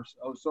made are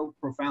so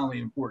profoundly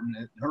important.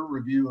 Her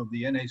review of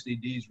the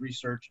NACD's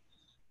research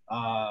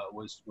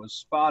was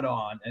spot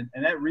on, and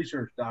that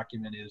research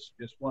document is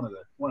just one of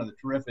the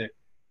terrific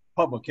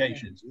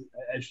publications.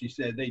 As she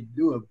said, they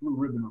do a blue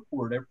ribbon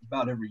report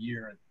about every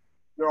year, and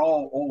they're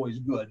all always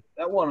good.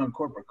 That one on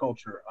corporate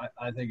culture,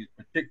 I think, is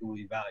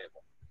particularly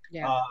valuable.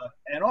 Yeah.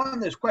 And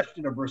on this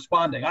question of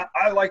responding,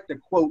 I like to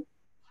quote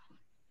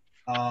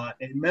a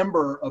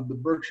member of the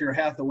Berkshire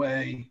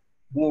Hathaway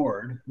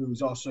board,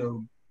 who's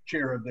also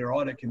chair of their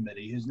audit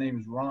committee. His name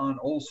is Ron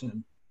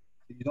Olson.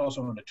 He's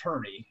also an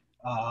attorney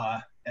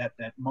at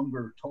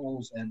Munger,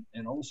 Tolles,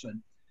 and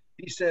Olson.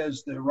 He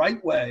says the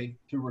right way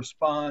to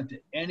respond to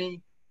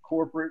any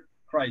corporate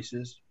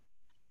crisis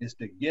is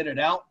to get it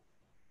out,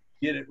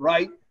 get it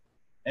right,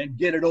 and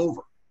get it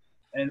over.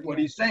 And what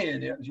he's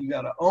saying is you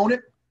got to own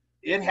it.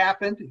 It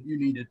happened. You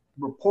need to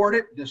report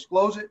it,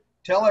 disclose it,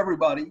 tell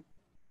everybody,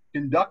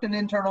 conduct an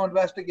internal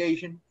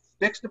investigation,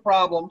 fix the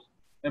problems,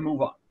 and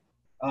move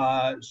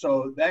on.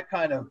 So that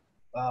kind of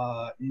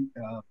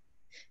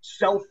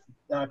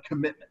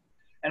self-commitment.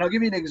 And I'll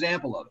give you an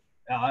example of it.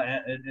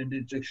 And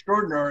it's an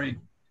extraordinary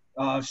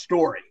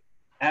story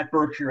at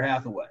Berkshire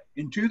Hathaway.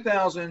 In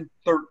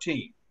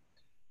 2013,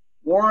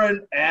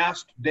 Warren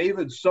asked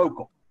David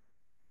Sokol,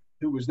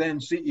 who was then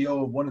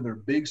CEO of one of their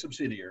big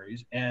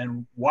subsidiaries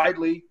and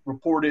widely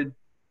reported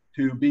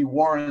to be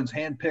Warren's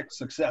handpicked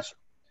successor.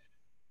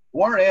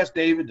 Warren asked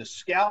David to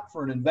scout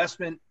for an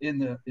investment in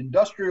the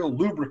industrial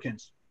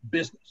lubricants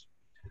business.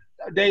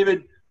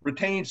 David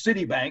retained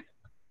Citibank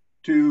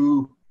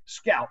to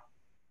scout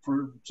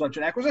for such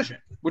an acquisition,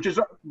 which is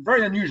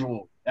very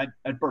unusual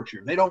at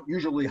Berkshire. They don't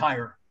usually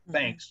hire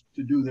banks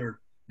to do their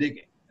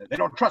digging. They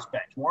don't trust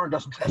banks. Warren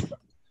doesn't trust them.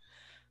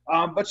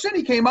 But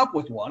Citi came up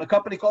with one, a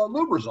company called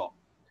Lubrizol.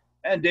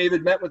 And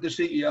David met with the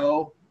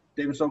CEO,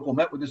 David Sokol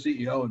met with the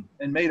CEO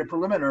and made a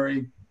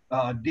preliminary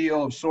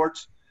deal of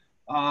sorts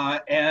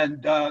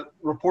and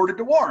reported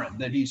to Warren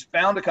that he's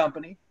found a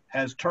company,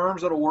 has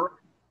terms that'll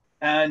work,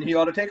 and he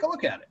ought to take a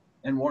look at it.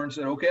 And Warren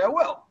said, okay, I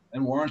will.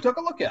 And Warren took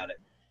a look at it.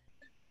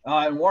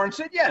 And Warren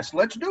said, yes,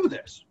 let's do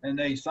this. And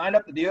they signed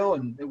up the deal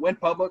and it went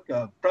public.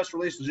 A press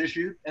release was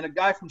issued. And a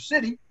guy from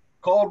Citi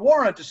called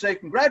Warren to say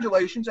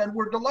congratulations, and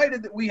we're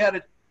delighted that we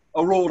had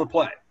a role to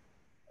play.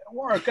 And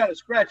Warren kind of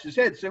scratched his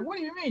head and said, what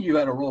do you mean you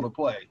had a role to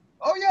play?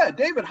 Oh, yeah,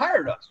 David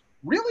hired us.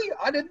 Really?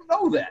 I didn't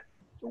know that.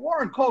 So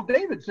Warren called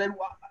David and said,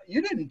 well,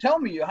 you didn't tell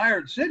me you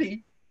hired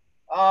Citi.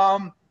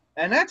 And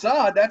that's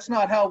odd. That's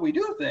not how we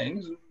do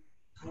things.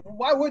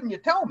 Why wouldn't you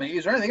tell me?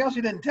 Is there anything else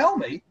you didn't tell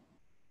me?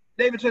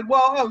 David said,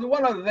 well,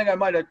 one other thing I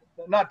might have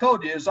not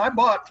told you is I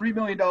bought $3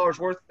 million worth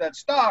of that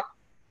stock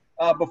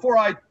before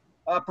I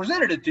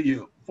presented it to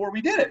you, before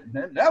we did it.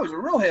 And that was a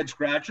real head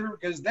scratcher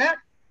because that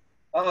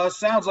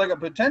sounds like a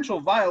potential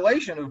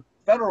violation of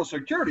federal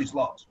securities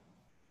laws.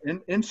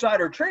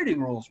 Insider trading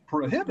rules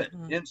prohibit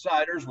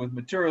insiders with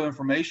material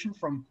information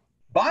from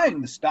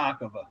buying the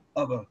stock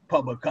of a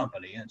public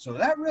company. And so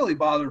that really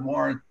bothered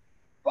Warren,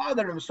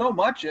 bothered him so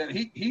much.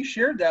 He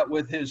shared that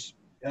with his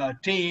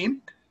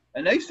team.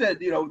 And they said,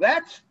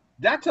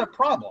 that's a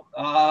problem.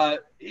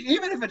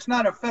 Even if it's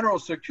not a federal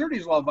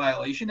securities law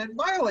violation, it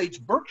violates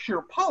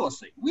Berkshire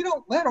policy. We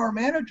don't let our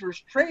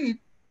managers trade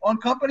on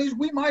companies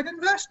we might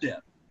invest in.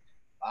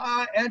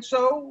 And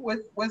so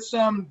with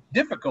some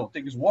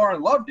difficulty, because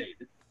Warren loved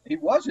David, he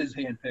was his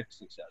handpicked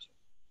successor.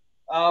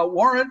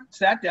 Warren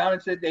sat down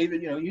and said,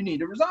 David, you need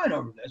to resign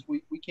over this.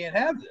 We can't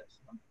have this.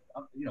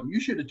 You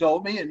should have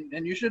told me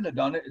and you shouldn't have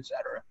done it, et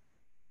cetera.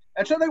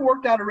 And so they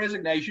worked out a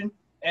resignation,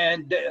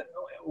 and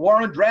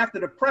Warren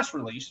drafted a press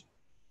release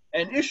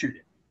and issued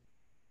it.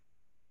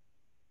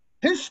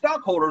 His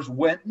stockholders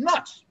went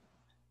nuts.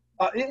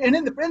 And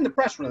in the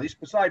press release,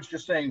 besides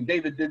just saying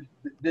David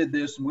did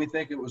this and we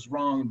think it was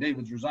wrong and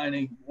David's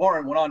resigning,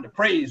 Warren went on to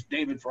praise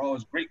David for all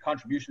his great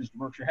contributions to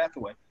Berkshire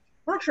Hathaway.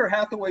 Berkshire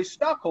Hathaway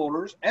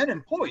stockholders and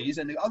employees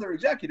and the other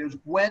executives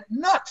went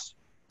nuts.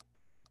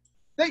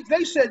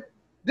 They said,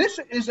 this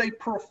is a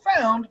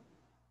profound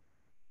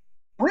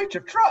breach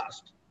of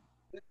trust.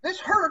 This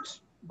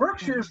hurts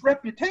Berkshire's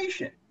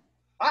reputation.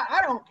 I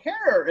don't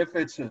care if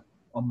it's a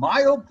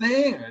mild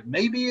thing,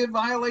 maybe a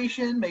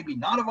violation, maybe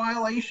not a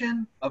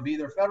violation of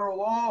either federal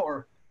law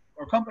or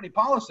company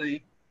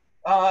policy.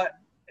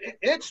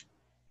 It's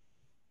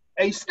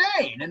a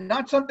stain and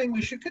not something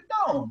we should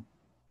condone.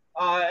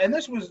 And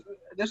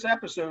this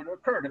episode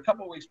occurred a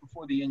couple of weeks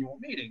before the annual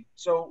meeting.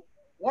 So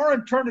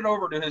Warren turned it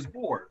over to his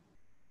board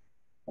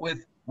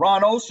with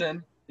Ron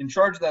Olson in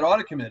charge of that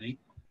audit committee.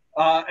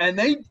 And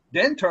they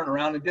then turned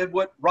around and did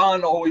what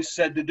Ron always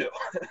said to do.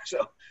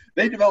 So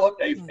they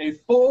developed a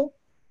full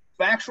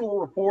factual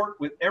report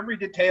with every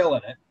detail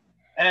in it.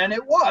 And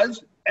it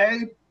was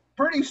a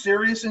pretty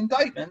serious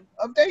indictment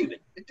of David.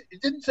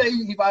 It didn't say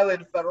he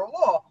violated federal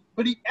law,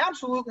 but he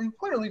absolutely and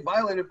clearly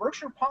violated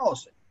Berkshire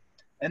policy.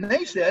 And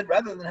they said,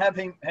 rather than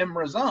having him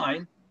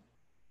resign,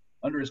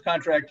 under his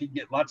contract, he'd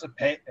get lots of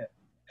pay,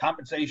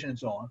 compensation and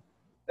so on.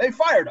 They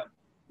fired him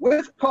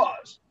with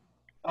cause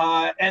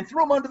and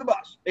threw him under the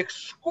bus,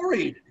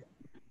 excoriated him,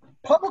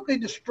 publicly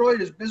destroyed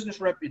his business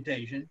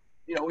reputation.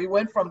 You know, he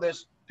went from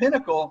this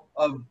pinnacle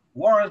of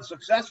Warren's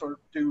successor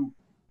to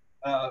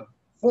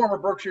former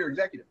Berkshire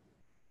executive.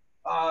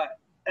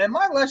 And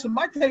my lesson,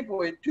 my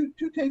takeaway, two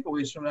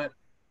takeaways from that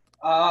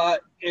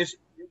is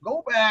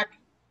go back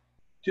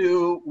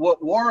to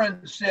what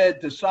Warren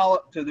said to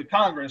the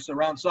Congress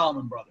around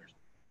Salomon Brothers.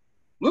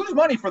 Lose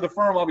money for the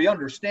firm, I'll be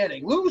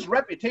understanding. Lose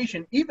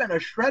reputation, even a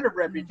shred of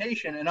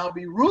reputation, and I'll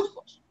be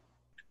ruthless.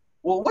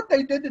 Well, what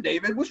they did to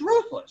David was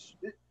ruthless.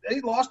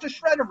 They lost a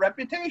shred of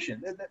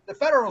reputation. The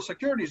federal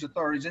securities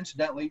authorities,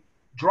 incidentally,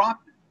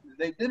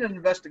 they did an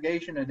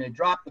investigation and they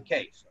dropped the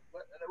case.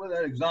 Whether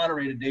that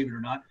exonerated David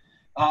or not,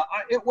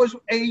 it was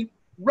a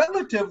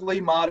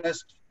relatively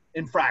modest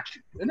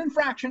infraction. An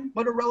infraction,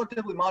 but a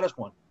relatively modest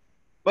one.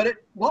 But it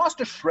lost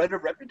a shred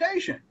of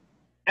reputation.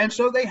 And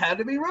so they had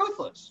to be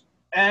ruthless.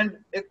 And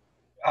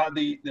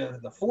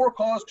the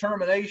for-cause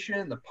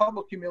termination, the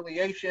public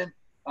humiliation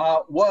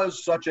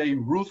was such a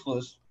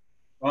ruthless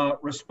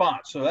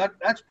response. So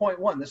that's point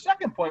one. The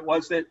second point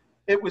was that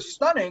it was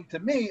stunning to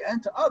me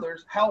and to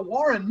others how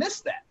Warren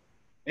missed that.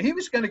 And he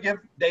was going to give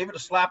David a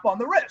slap on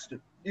the wrist.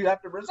 You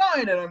have to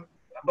resign,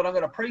 but I'm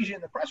going to praise you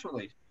in the press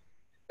release.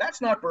 That's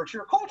not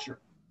Berkshire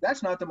culture.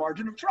 That's not the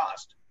margin of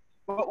trust.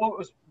 But what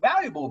was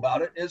valuable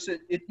about it is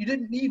that you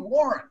didn't need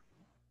Warren.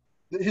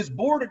 His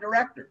board of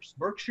directors,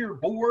 Berkshire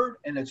board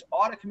and its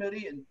audit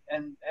committee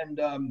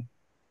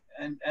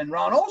and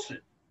Ron Olson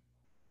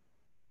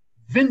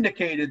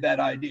vindicated that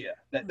idea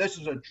that this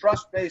is a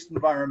trust-based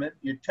environment.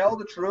 You tell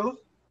the truth,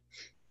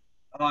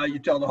 you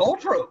tell the whole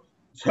truth.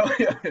 So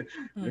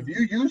if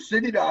you use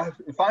Citi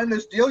to find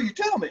this deal, you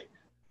tell me.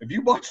 If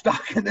you bought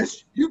stock in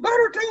this, you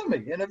better tell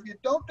me. And if you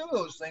don't do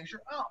those things,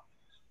 you're out.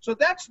 So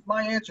that's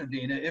my answer,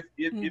 Dina. If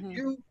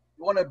you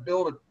want to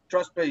build a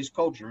trust-based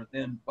culture,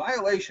 then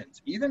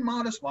violations, even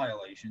modest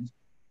violations,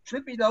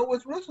 should be dealt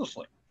with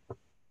ruthlessly.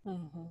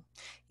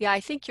 Yeah, I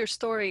think your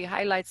story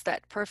highlights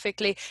that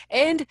perfectly.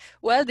 And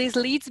well, this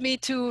leads me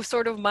to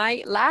sort of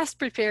my last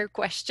prepared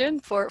question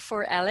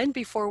for Ellen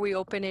before we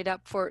open it up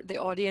for the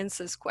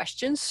audience's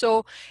questions.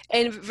 So,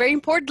 and very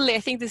importantly, I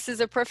think this is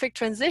a perfect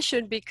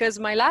transition because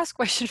my last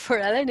question for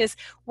Ellen is,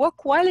 what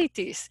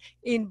qualities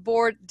in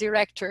board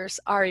directors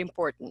are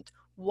important?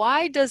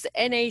 Why does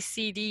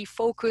NACD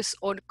focus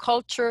on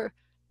culture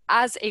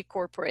as a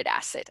corporate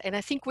asset? And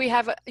I think we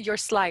have your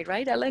slide,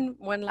 right, Ellen?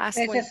 One last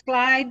one. There's a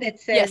slide that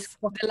says yes,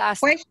 the last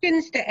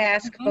questions to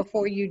ask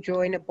before you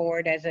join a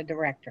board as a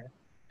director.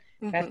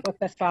 That's what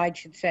the slide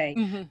should say.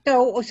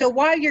 So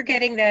while you're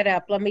getting that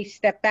up, let me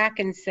step back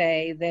and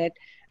say that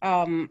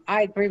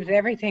I agree with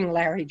everything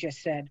Larry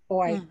just said.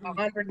 Boy,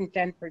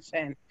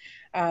 110%.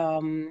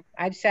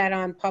 I've sat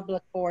on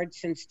public boards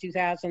since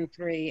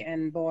 2003,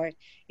 and boy,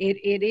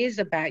 it is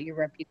about your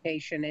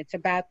reputation. It's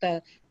about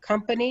the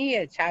company.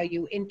 It's how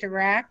you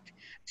interact.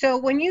 So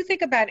when you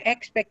think about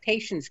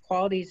expectations,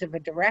 qualities of a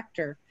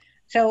director,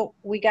 so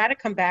we got to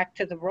come back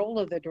to the role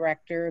of the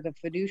director, the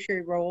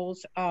fiduciary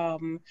roles,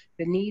 the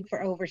need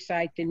for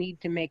oversight, the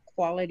need to make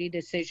quality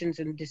decisions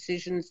and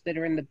decisions that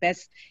are in the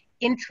best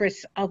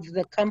interests of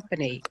the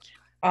company.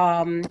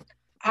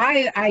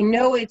 I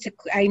know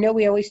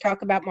we always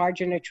talk about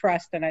margin of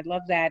trust, and I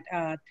love that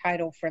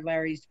title for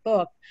Larry's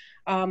book.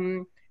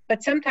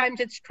 But sometimes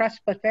it's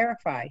trust but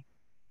verify.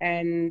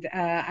 And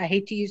I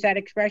hate to use that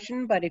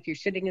expression, but if you're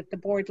sitting at the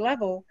board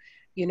level,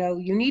 you know,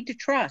 you need to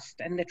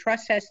trust, and the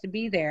trust has to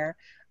be there.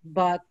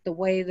 But the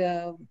way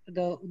the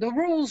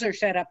rules are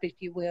set up, if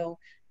you will,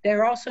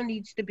 there also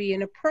needs to be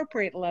an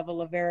appropriate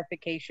level of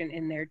verification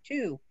in there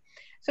too.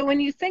 So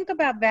when you think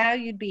about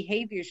valued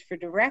behaviors for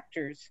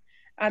directors,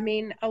 I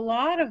mean, a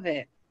lot of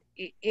it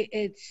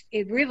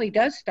really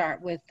does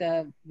start with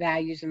the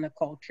values and the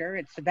culture.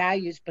 It's the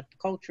values, but the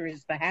culture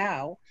is the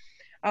how.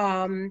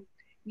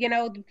 You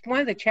know,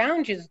 one of the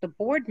challenges the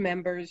board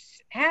members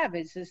have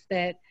is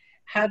that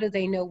how do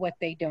they know what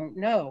they don't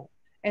know?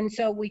 And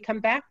so we come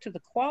back to the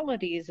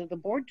qualities of the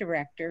board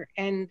director,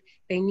 and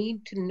they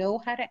need to know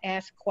how to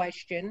ask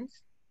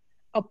questions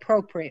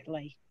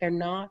appropriately. They're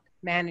not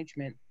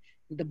management.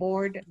 The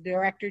board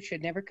director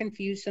should never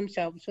confuse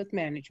themselves with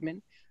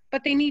management,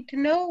 but they need to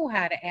know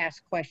how to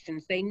ask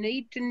questions. They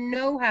need to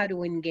know how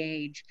to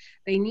engage.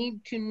 They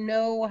need to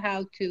know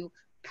how to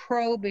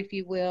probe, if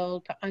you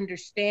will, to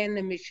understand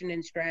the mission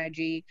and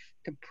strategy,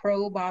 to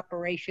probe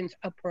operations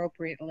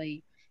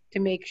appropriately. to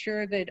make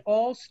sure that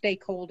all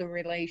stakeholder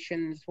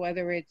relations,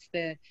 whether it's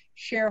the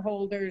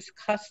shareholders,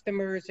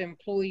 customers,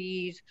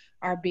 employees,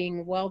 are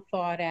being well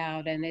thought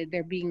out and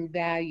they're being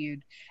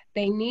valued.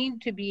 They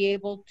need to be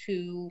able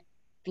to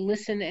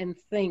listen and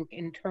think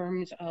in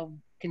terms of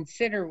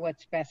consider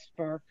what's best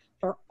for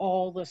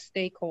all the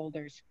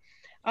stakeholders.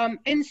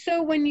 And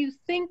so when you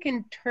think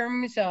in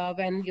terms of,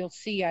 and you'll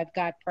see I've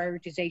got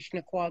prioritization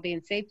of quality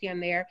and safety on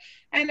there,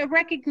 and a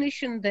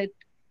recognition that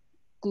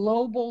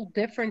global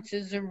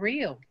differences are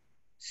real.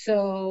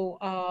 So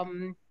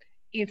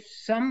if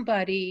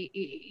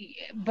somebody,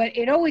 but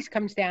it always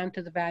comes down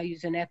to the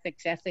values and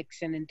ethics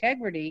and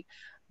integrity.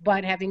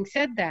 But having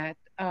said that,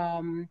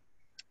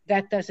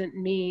 that doesn't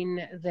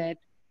mean that,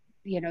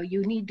 you know,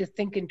 you need to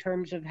think in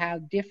terms of how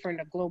different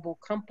a global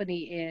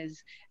company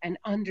is and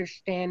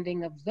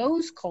understanding of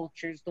those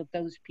cultures that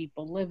those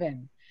people live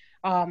in.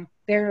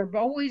 There's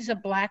always a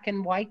black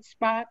and white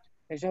spot.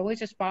 There's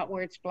always a spot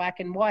where it's black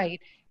and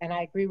white. And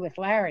I agree with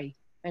Larry.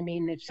 I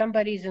mean, if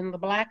somebody's in the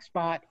black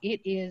spot,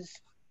 it is,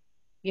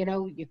 you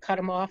know, you cut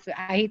them off.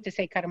 I hate to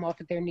say cut them off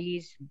at their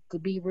knees,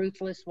 could be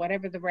ruthless,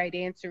 whatever the right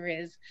answer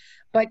is.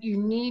 But you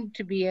need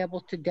to be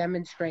able to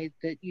demonstrate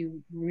that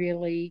you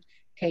really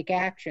take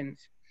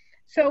actions.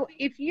 So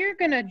if you're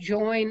going to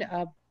join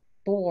a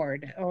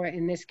board, or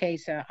in this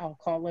case, I'll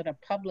call it a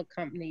public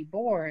company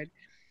board,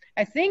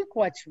 I think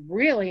what's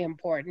really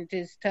important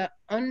is to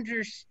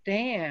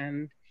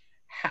understand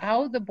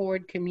how the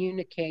board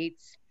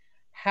communicates,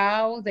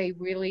 how they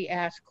really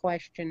ask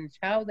questions,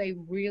 how they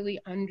really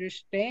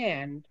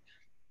understand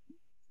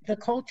the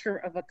culture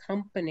of a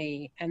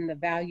company and the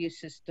value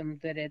system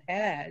that it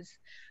has,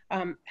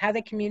 how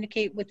they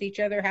communicate with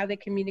each other, how they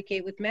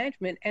communicate with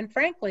management, and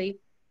frankly,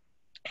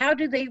 how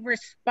do they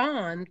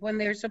respond when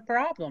there's a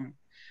problem?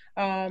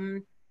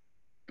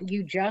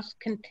 You just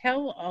can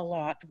tell a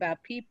lot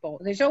about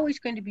people. There's always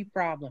going to be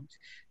problems.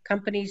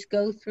 Companies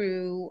go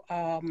through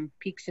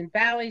peaks and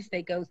valleys.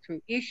 They go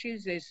through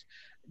issues.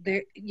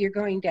 You're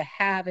going to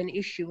have an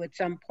issue at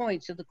some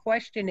point. So the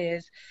question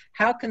is,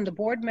 how can the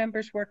board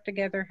members work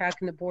together? How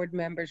can the board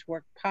members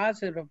work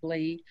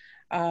positively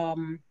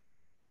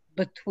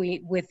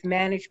with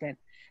management?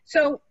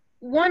 So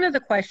one of the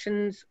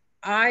questions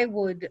I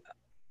would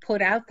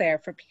put out there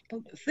for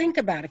people to think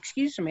about,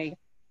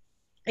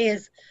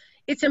 is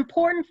it's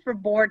important for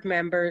board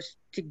members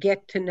to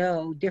get to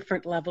know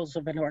different levels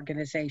of an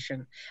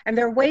organization. And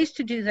there are ways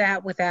to do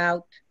that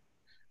without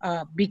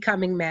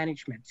becoming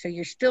management. So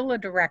you're still a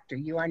director,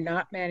 you are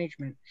not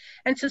management.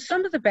 And so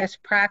some of the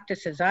best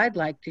practices I'd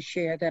like to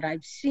share that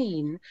I've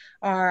seen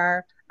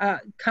are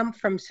come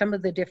from some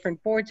of the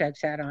different boards I've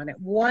sat on. At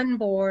one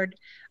board,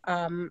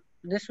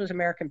 this was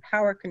American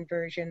Power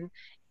Conversion,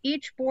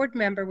 each board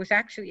member was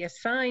actually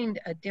assigned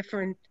a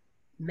different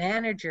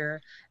manager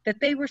that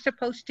they were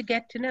supposed to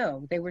get to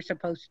know. They were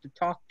supposed to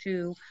talk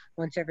to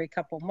once every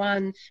couple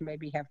months,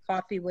 maybe have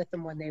coffee with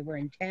them when they were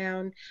in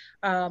town,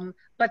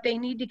 but they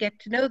need to get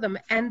to know them.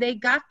 And they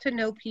got to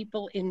know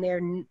people in there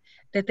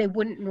that they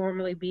wouldn't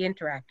normally be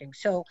interacting.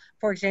 So,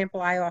 for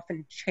example, I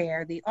often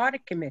chair the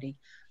audit committee.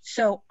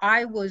 So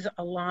I was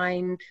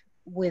aligned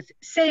with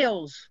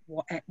sales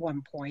at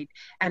one point,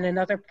 and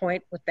another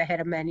point with the head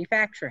of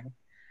manufacturing.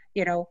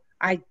 You know,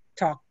 I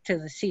talk to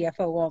the CFO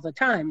all the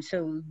time,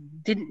 so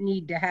didn't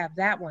need to have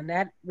that one.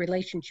 That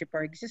relationship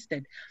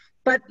existed.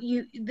 But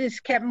this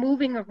kept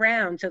moving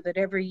around so that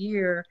every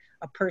year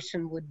a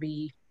person would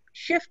be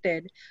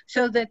shifted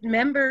so that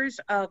members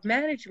of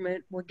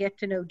management would get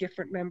to know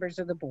different members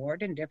of the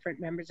board, and different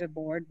members of the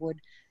board would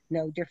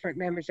know different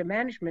members of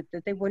management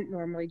that they wouldn't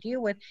normally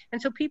deal with.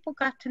 And so people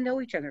got to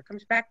know each other. It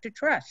comes back to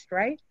trust,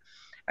 right?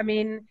 I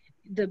mean,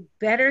 the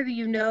better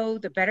you know,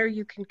 the better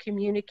you can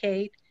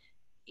communicate.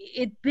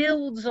 It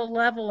builds a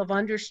level of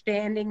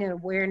understanding and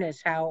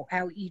awareness how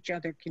each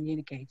other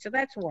communicates. So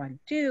that's one.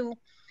 Two,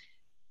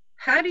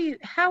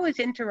 how is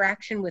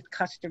interaction with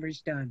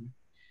customers done?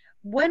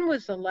 When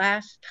was the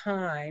last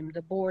time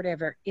the board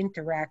ever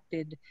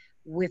interacted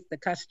with the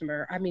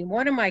customer? I mean,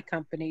 one of my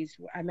companies,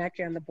 I'm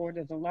actually on the board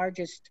of the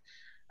largest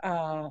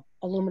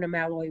aluminum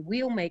alloy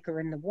wheel maker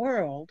in the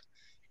world.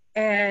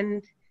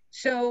 And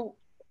so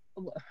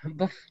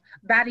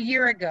about a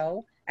year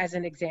ago, as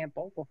an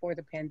example, before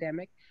the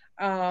pandemic,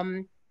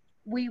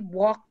 we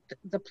walked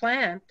the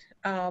plant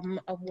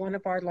of one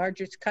of our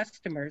largest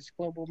customers,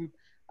 global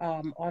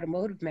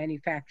automotive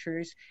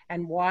manufacturers,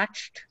 and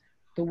watched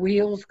the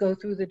wheels go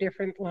through the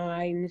different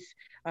lines,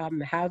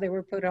 how they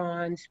were put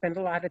on, spent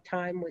a lot of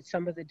time with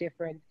some of the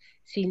different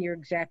senior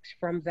execs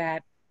from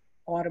that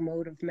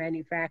automotive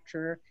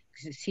manufacturer,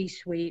 the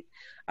C-suite.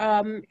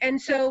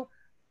 And so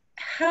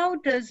how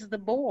does the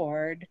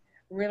board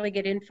really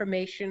get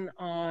information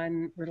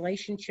on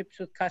relationships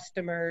with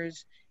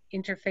customers,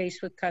 interface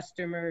with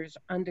customers,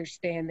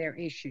 understand their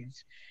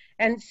issues?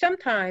 And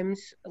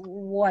sometimes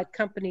what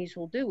companies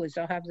will do is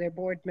they'll have their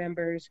board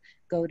members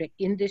go to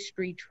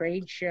industry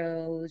trade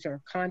shows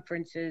or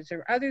conferences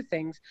or other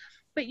things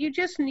but you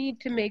just need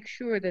to make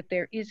sure that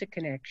there is a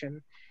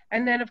connection.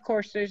 And then, of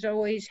course, there's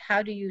always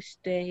how do you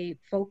stay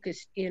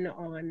focused in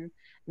on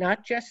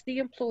not just the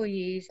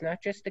employees,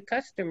 not just the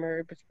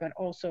customers, but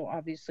also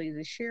obviously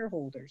the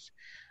shareholders.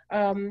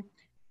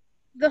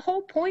 The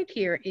whole point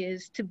here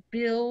is to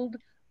build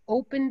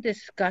open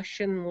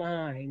discussion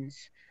lines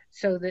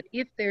so that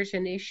if there's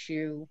an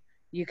issue,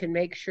 you can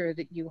make sure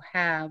that you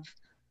have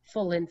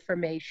full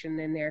information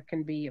and there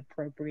can be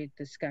appropriate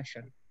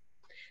discussion.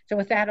 So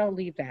with that, I'll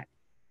leave that.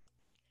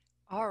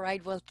 All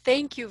right. Well,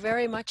 thank you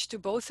very much to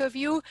both of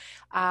you.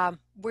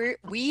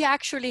 We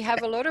actually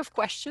have a lot of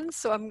questions,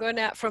 so I'm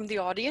gonna from the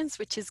audience,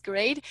 which is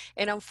great.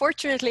 And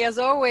unfortunately, as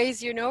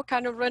always, you know,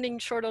 kind of running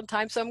short on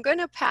time. So I'm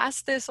gonna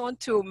pass this on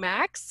to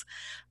Max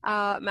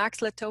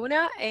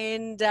Latona,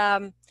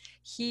 and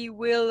he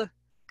will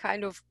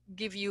kind of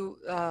give you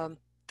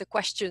the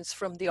questions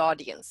from the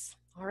audience.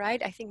 All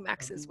right. I think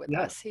Max is with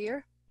us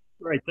here.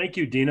 Right. Thank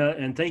you, Dina.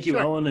 And thank you,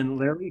 Ellen and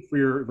Larry, for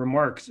your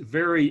remarks.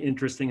 Very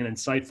interesting and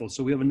insightful.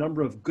 So we have a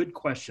number of good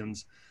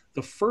questions.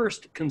 The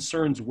first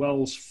concerns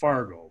Wells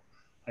Fargo.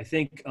 I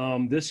think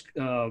this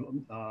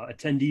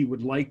attendee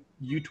would like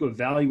you to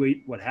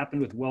evaluate what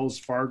happened with Wells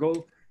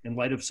Fargo in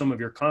light of some of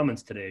your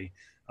comments today.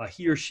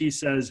 He or she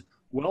says,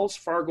 Wells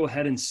Fargo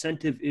had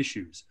incentive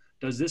issues.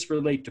 Does this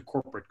relate to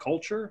corporate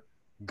culture,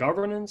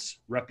 governance,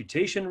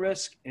 reputation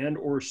risk, and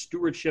or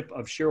stewardship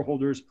of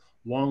shareholders'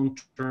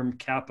 long-term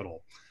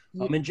capital?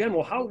 In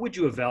general, how would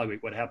you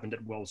evaluate what happened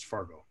at Wells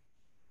Fargo?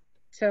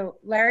 So,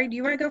 Larry, do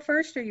you want to go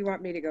first or you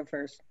want me to go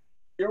first?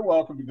 You're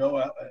welcome to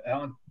go,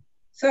 Ellen.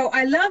 So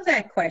I love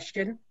that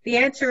question. The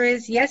answer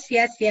is yes,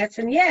 yes, yes,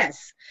 and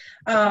yes.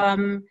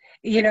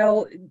 You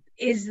know,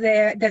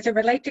 does it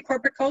relate to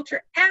corporate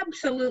culture?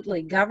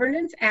 Absolutely.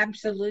 Governance?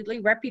 Absolutely.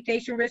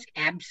 Reputation risk?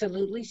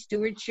 Absolutely.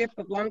 Stewardship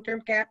of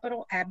long-term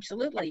capital?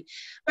 Absolutely.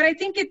 But I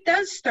think it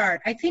does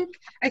start. I think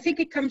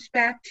it comes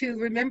back to,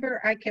 remember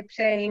I kept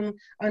saying,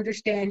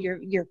 understand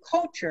your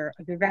culture,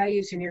 your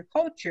values and your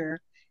culture,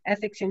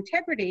 ethics,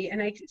 integrity.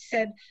 And I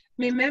said,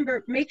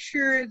 remember, make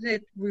sure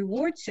that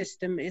reward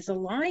system is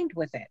aligned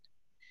with it.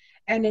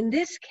 And in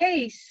this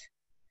case,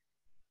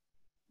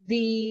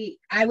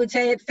 I would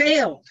say it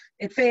failed.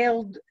 It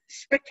failed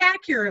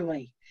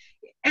spectacularly.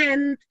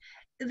 And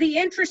the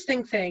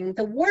interesting thing,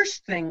 the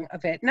worst thing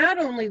of it, not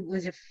only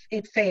was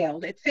it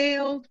failed,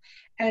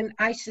 and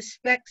I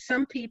suspect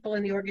some people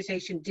in the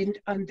organization didn't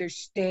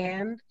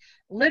understand.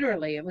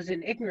 Literally, it was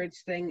an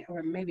ignorance thing,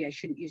 or maybe I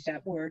shouldn't use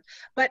that word,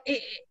 but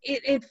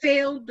it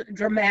failed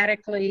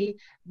dramatically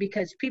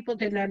because people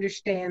didn't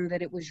understand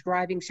that it was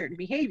driving certain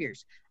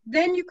behaviors.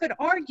 Then you could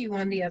argue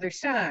on the other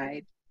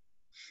side,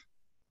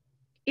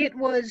 it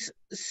was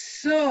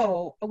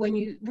so, when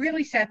you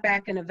really sat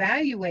back and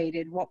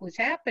evaluated what was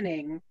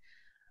happening,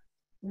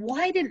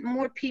 why didn't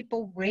more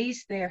people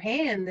raise their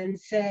hand and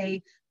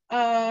say,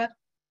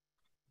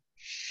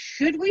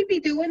 should we be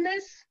doing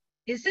this?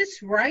 Is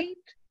this right?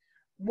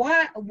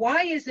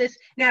 Why is this?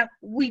 Now,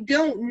 we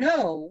don't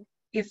know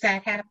if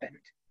that happened,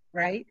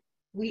 right?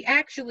 We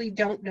actually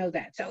don't know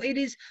that. So it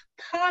is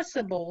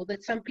possible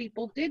that some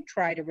people did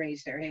try to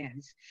raise their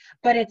hands,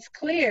 but it's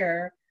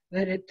clear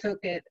that it took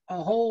it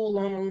a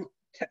whole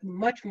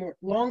much more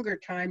longer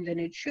time than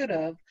it should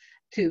have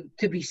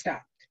to be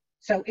stopped.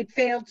 So it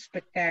failed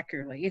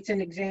spectacularly. It's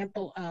an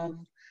example of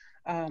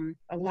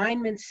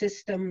alignment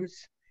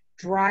systems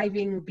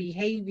driving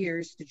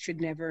behaviors that should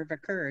never have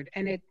occurred.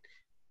 And it's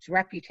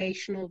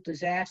reputational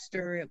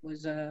disaster. It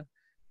was a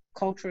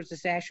cultural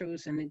disaster. It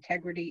was an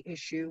integrity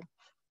issue.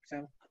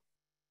 So.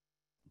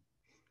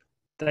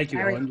 Thank you,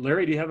 Ellen.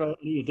 Larry, do you have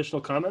any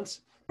additional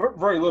comments?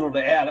 Very little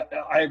to add.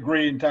 I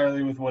agree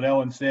entirely with what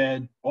Ellen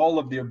said. All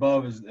of the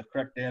above is the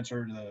correct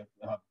answer to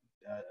the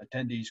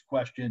attendee's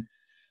question.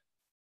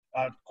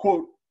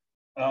 Quote,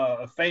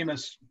 a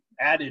famous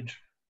adage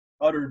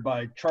uttered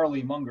by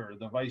Charlie Munger,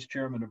 the vice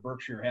chairman of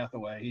Berkshire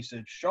Hathaway. He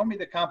said, show me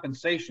the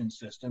compensation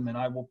system and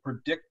I will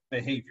predict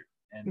behavior.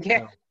 And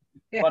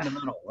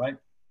fundamental, right?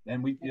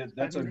 And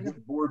that's a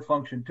good board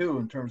function too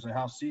in terms of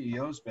how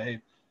CEOs behave.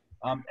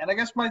 And I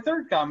guess my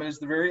third comment is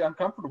the very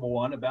uncomfortable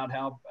one about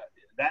how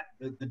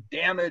the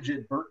damage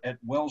at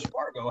Wells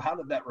Fargo, how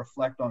did that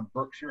reflect on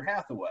Berkshire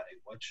Hathaway,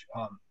 which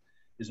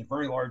is a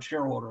very large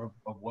shareholder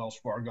of Wells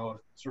Fargo,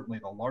 certainly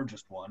the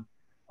largest one.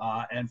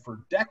 And for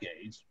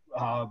decades,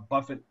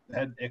 Buffett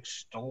had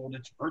extolled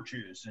its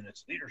virtues and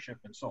its leadership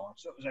and so on.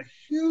 So it was a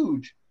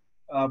huge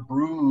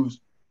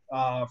bruise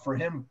for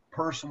him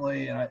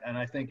personally, and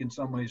I think in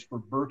some ways for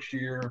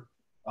Berkshire.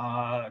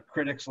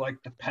 Critics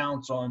like to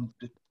pounce on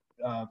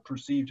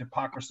perceived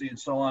hypocrisy and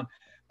so on.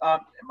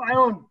 My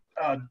own,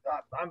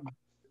 I'm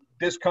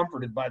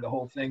discomforted by the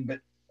whole thing,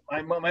 but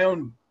my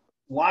own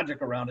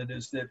logic around it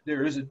is that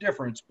there is a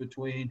difference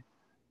between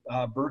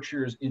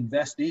Berkshire's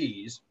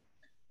investees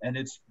and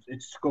its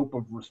scope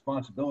of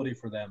responsibility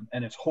for them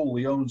and its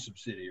wholly owned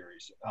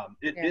subsidiaries.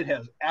 It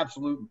has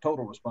absolute and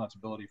total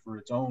responsibility for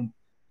its own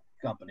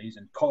companies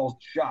and calls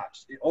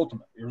shots. It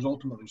was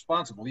ultimately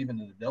responsible, even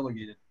in a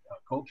delegated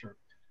culture.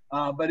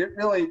 But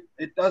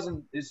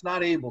it's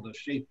not able to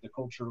shape the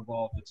culture of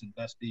all of its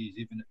investees,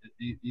 even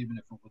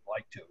if it would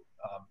like to.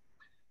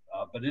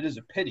 But it is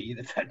a pity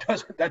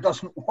that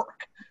doesn't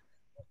work,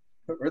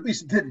 or at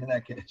least it didn't in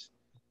that case.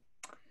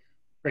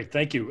 Great,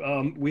 thank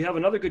you. We have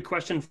another good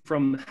question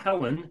from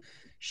Helen.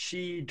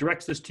 She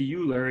directs this to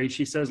you, Larry.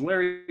 She says,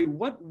 Larry,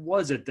 what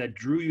was it that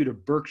drew you to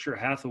Berkshire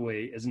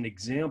Hathaway as an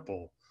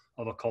example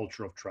of a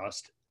culture of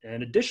trust?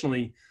 And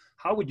additionally,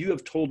 how would you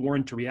have told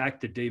Warren to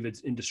react to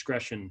David's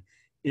indiscretion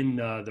in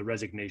the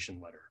resignation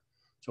letter?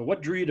 So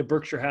what drew you to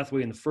Berkshire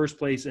Hathaway in the first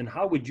place, and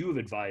how would you have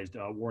advised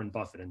Warren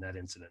Buffett in that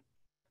incident?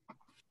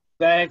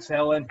 Thanks,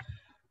 Helen.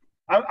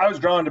 I was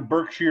drawn to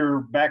Berkshire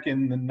back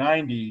in the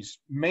 90s,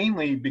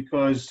 mainly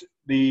because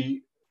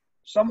the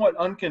somewhat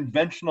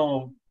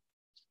unconventional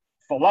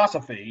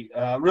philosophy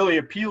really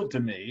appealed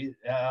to me.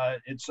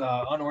 It's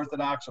an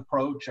unorthodox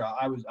approach.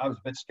 I was a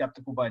bit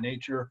skeptical by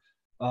nature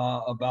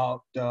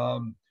about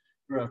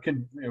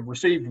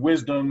received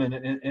wisdom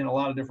in a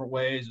lot of different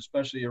ways,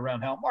 especially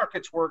around how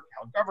markets work,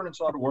 how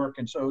governance ought to work.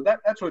 And so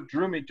that's what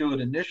drew me to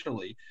it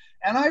initially.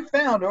 And I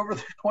found over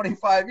the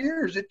 25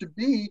 years it to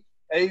be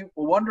a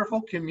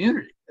wonderful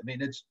community. I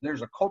mean,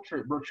 there's a culture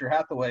at Berkshire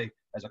Hathaway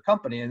as a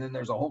company, and then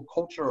there's a whole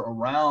culture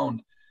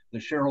around the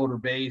shareholder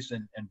base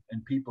and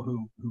people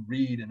who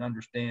read and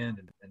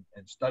understand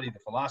and study the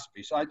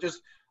philosophy. So I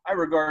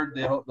regard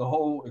the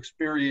whole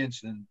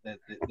experience and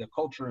the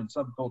culture and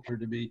subculture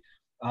to be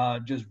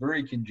just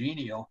very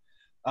congenial.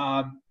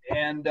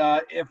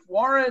 If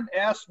Warren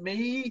asked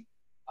me,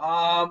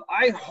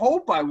 I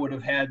hope I would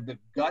have had the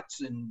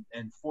guts and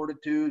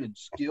fortitude and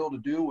skill to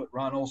do what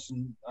Ron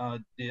Olson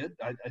did.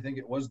 I think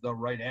it was the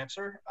right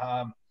answer.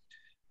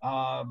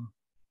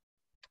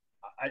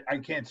 I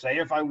can't say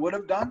if I would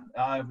have done.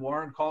 If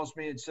Warren calls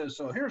me and says,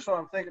 so here's what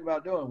I'm thinking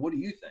about doing, what do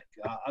you think?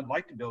 I'd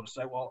like to be able to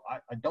say, well,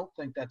 I don't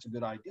think that's a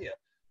good idea.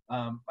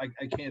 I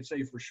can't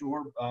say for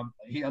sure.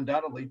 He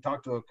undoubtedly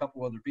talked to a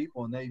couple other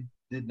people and they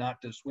did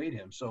not dissuade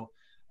him. So,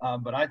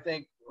 but I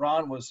think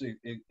Ron was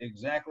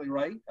exactly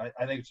right.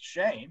 I think it's a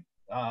shame.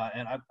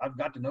 And I've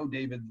got to know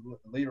David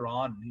later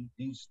on.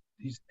 He's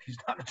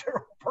not a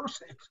terrible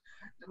person.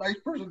 He's a nice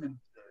person, and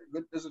a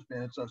good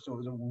businessman and stuff. So it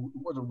was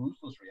a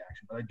ruthless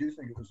reaction, but I do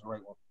think it was the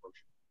right one for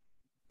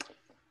Berkshire.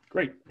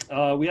 Great.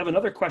 We have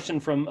another question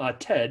from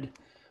Ted.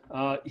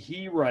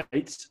 He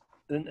writes,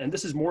 and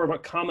this is more of a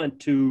comment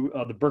to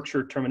the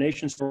Berkshire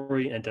termination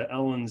story and to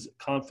Ellen's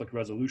conflict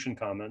resolution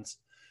comments.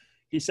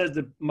 He says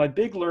that my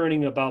big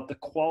learning about the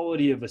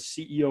quality of a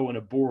CEO and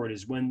a board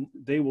is when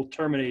they will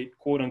terminate,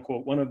 quote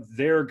unquote, one of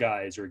their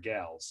guys or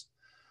gals.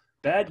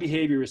 Bad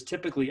behavior is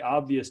typically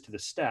obvious to the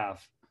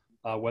staff,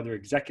 whether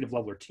executive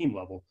level or team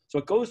level. So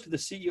it goes to the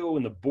CEO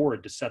and the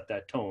board to set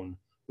that tone,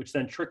 which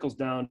then trickles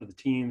down to the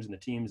teams, and the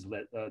teams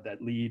that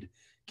lead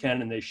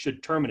can and they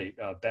should terminate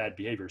bad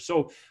behavior.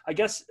 So I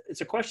guess it's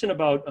a question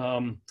about,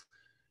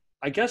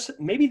 I guess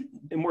maybe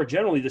more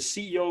generally, the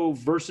CEO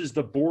versus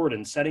the board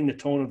and setting the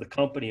tone of the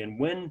company, and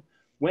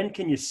when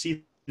can you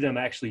see them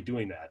actually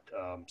doing that?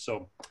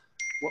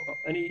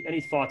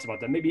 Any thoughts about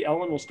that? Maybe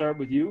Ellen, we'll start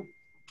with you.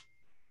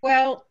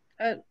 Well,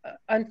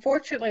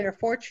 unfortunately or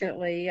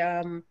fortunately,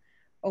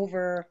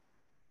 over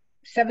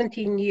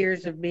 17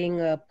 years of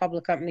being a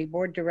public company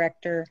board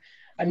director,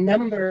 a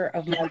number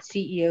of my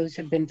CEOs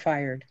have been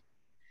fired.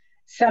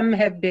 Some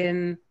have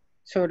been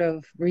sort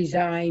of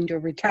resigned or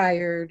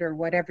retired or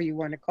whatever you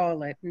want to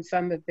call it, and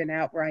some have been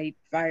outright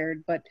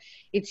fired, but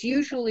it's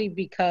usually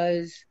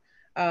because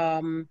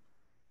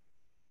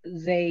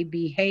they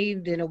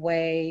behaved in a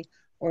way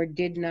or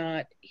did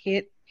not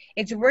hit.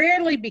 It's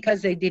rarely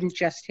because they didn't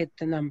just hit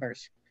the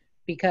numbers,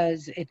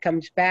 because it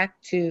comes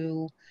back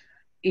to,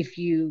 if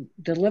you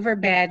deliver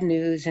bad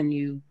news and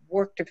you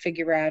work to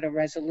figure out a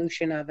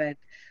resolution of it,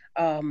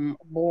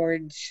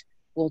 boards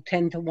will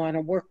tend to want to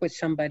work with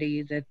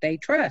somebody that they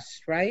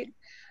trust, right?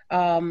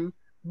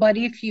 But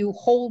if you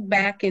hold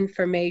back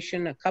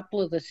information, a couple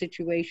of the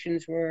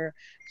situations where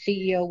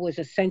CEO was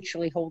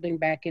essentially holding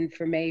back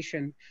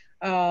information,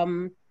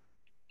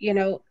 you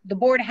know, the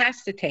board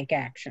has to take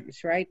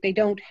actions, right? They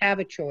don't have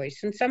a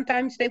choice, and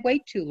sometimes they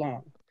wait too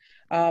long.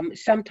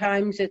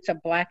 Sometimes it's a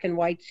black and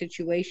white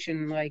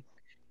situation, like,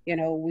 you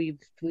know,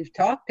 we've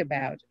talked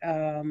about.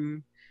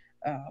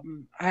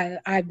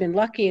 I've been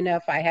lucky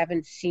enough, I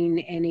haven't seen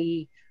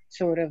any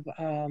sort of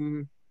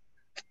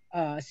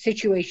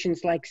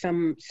situations like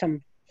some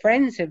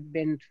friends have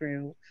been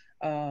through,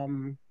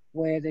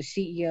 where the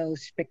CEO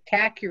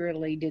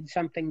spectacularly did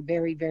something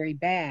very, very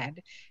bad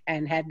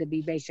and had to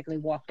be basically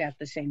walked out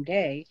the same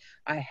day.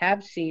 I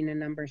have seen a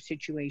number of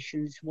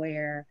situations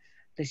where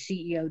the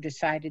CEO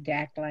decided to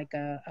act like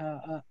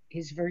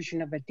his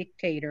version of a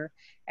dictator,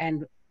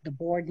 and the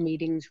board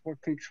meetings were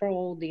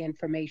controlled, the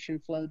information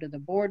flow to the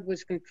board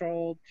was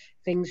controlled,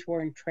 things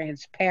weren't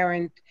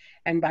transparent,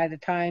 and by the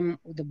time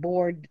the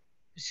board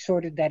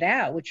sorted that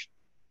out, which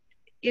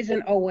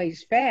isn't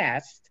always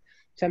fast,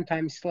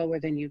 sometimes slower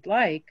than you'd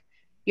like,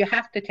 you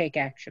have to take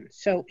action.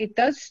 So it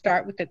does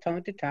start with the tone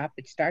at the top.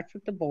 It starts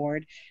with the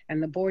board,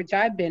 and the boards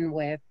I've been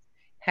with,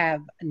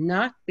 have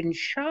not been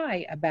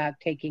shy about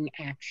taking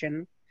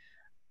action,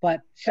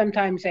 but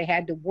sometimes they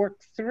had to work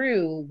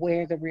through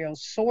where the real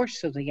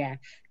source of the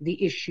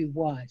issue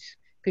was,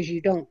 because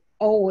you don't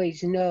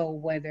always know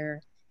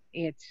whether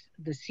it's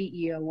the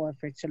CEO or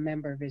if it's a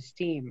member of his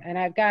team. And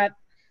I've got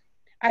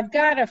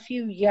a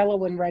few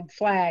yellow and red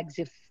flags.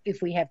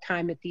 If we have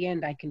time at the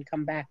end, I can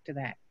come back to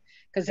that,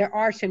 because there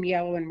are some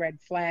yellow and red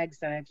flags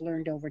that I've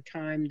learned over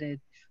time that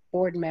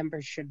board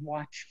members should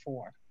watch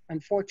for,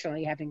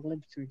 unfortunately, having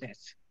lived through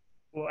this.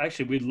 Well,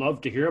 actually, we'd love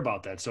to hear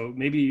about that. So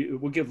maybe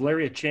we'll give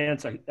Larry a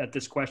chance at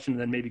this question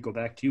and then maybe go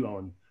back to you,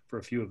 Ellen, for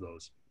a few of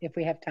those. If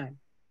we have time.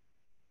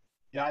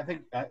 Yeah, I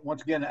think,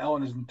 once again,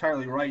 Ellen is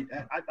entirely right.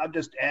 I'll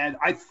just add,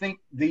 I think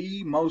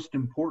the most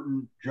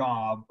important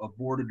job a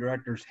board of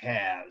directors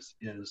has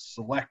is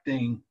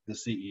selecting the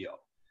CEO.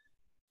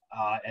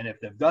 And if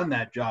they've done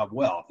that job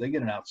well, if they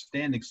get an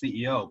outstanding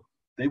CEO,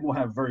 they will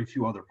have very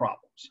few other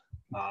problems.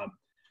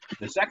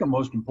 The second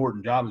most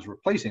important job is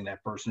replacing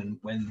that person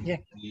when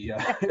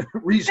the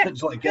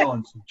reasons like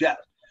Ellen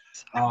suggests.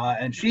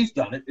 And she's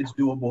done it. It's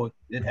doable.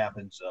 It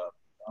happens,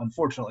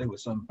 unfortunately, with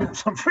some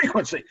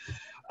frequency.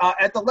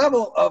 At the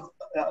level of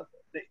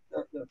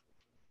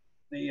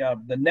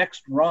the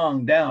next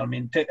rung down, I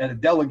mean, a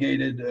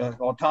delegated,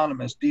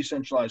 autonomous,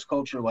 decentralized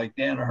culture like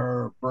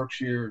Danaher,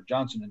 Berkshire,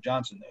 Johnson &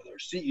 Johnson, they're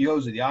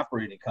CEOs of the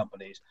operating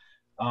companies.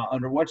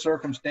 Under what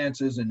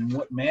circumstances and in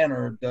what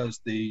manner does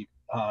the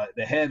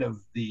head of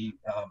the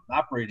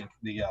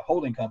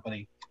holding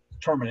company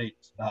terminate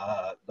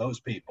those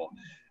people?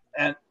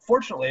 And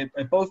fortunately,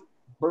 at both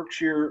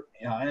Berkshire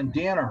and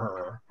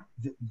Danaher,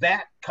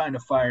 that kind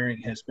of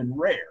firing has been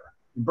rare.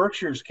 In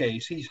Berkshire's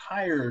case, he's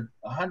hired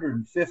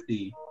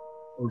 150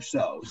 or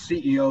so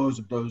CEOs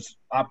of those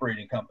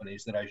operating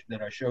companies that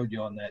I showed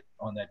you on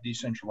that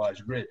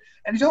decentralized grid,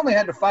 and he's only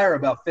had to fire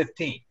about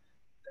 15.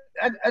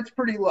 That's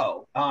pretty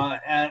low,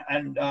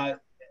 and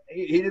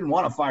he didn't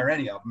want to fire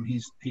any of them.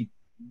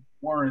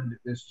 Warren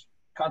is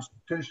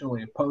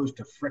constitutionally opposed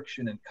to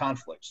friction and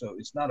conflict, so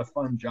it's not a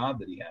fun job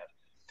that he has.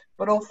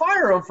 But he'll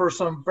fire him for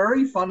some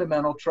very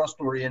fundamental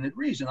trust-oriented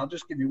reason. I'll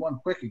just give you one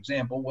quick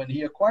example. When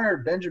he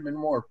acquired Benjamin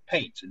Moore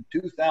Paints in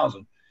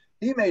 2000,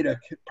 he made a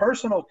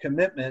personal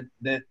commitment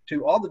that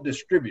to all the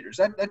distributors.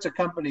 That's a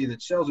company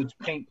that sells its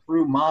paint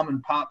through mom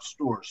and pop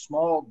stores,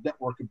 small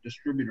network of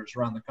distributors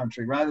around the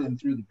country, rather than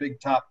through the big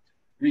top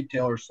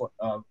retailers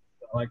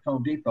like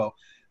Home Depot.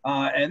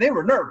 And they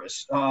were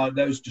nervous,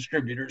 those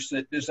distributors,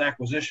 that this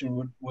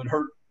acquisition would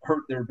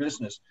hurt their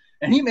business.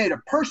 And he made a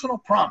personal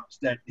promise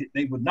that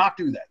they would not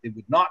do that. They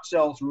would not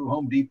sell through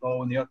Home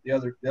Depot and the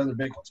other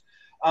big ones.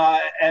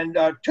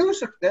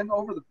 Then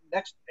over the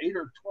next 8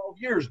 or 12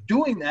 years,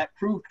 doing that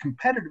proved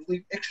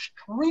competitively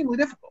extremely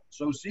difficult.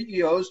 So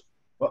CEOs,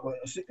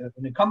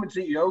 an incumbent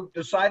CEO,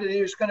 decided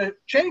he was going to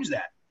change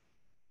that.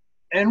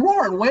 And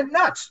Warren went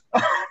nuts.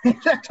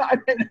 That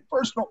time in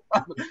personal.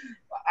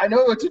 I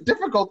know it's a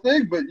difficult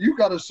thing, but you've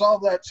got to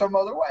solve that some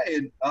other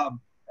way.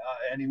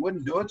 And he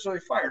wouldn't do it, so he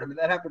fired him. And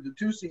that happened to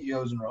 2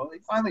 CEOs in a row. He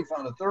finally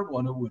found a third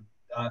one who would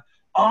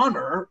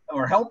honor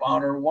or help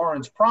honor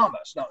Warren's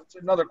promise. Now, it's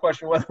another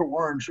question whether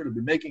Warren should have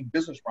been making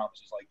business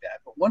promises like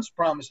that. But once the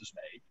promise is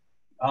made,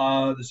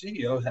 the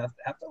CEOs have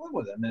to live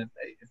with them. And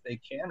if they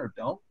can or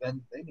don't,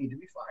 then they need to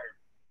be fired.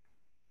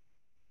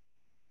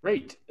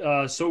 Great.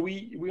 So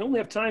we only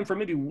have time for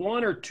maybe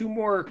 1 or 2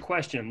 more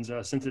questions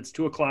since it's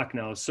 2:00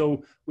 now.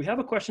 So we have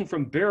a question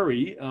from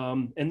Barry,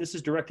 and this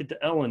is directed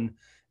to Ellen.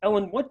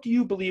 Ellen, what do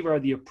you believe are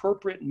the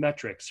appropriate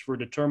metrics for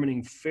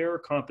determining fair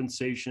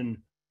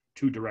compensation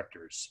to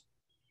directors?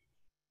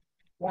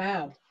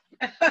 Wow.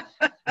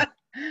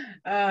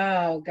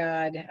 Oh,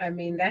 God. I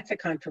mean, that's a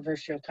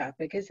controversial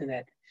topic, isn't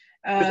it?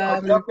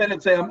 I'll jump in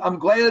and say I'm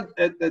glad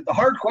that the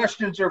hard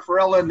questions are for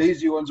Ellen, the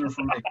easy ones are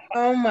for me.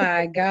 Oh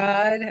my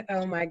God.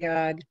 Oh my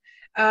God.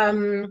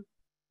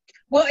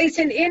 Well, it's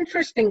an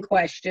interesting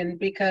question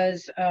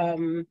because,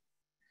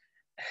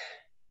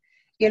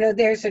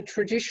 there's a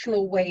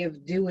traditional way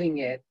of doing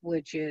it,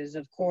 which is,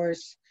 of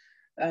course,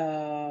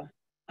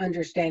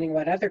 understanding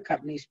what other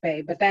companies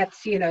pay, but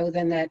that's,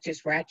 then that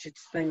just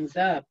ratchets things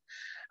up.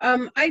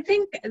 I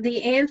think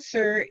the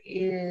answer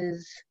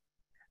is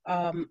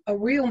a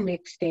real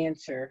mixed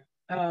answer,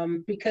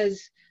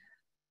 because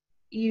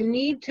you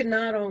need to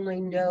not only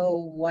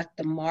know what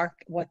the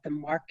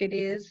market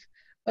is,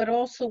 but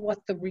also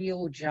what the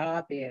real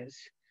job is,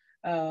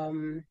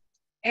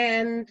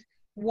 and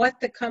what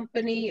the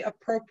company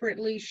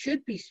appropriately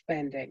should be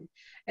spending.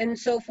 And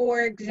so,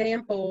 for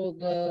example,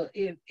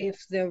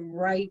 if the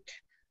right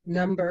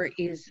number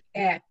is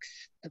X,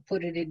 to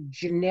put it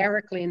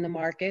generically in the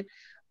market,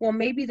 well,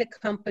 maybe the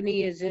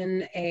company is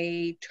in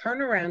a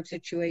turnaround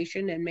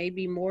situation and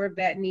maybe more of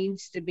that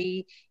needs to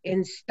be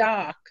in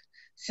stock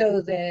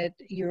so that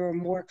you're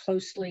more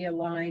closely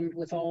aligned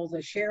with all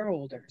the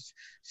shareholders.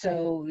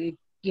 So,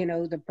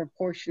 the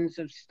proportions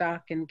of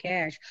stock and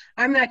cash.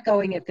 I'm not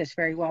going at this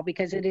very well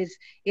because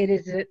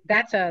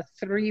that's a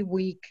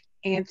 3-week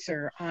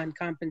answer on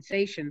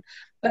compensation.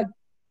 But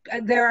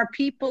there are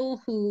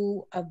people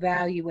who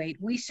evaluate.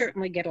 We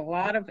certainly get a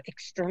lot of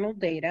external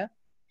data.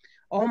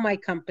 All my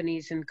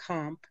companies in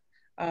comp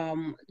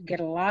get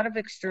a lot of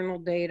external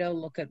data,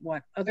 look at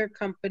what other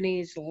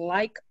companies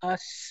like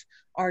us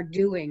are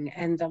doing.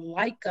 And the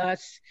like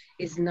us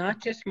is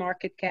not just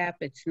market cap,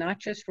 it's not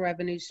just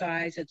revenue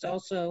size, it's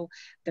also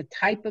the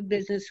type of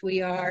business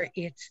we are,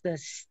 it's the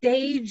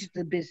stage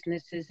the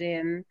business is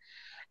in,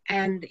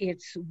 and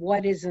it's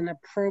what is an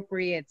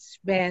appropriate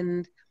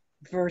spend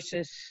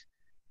versus,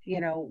 you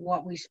know,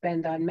 what we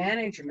spend on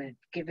management,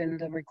 given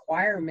the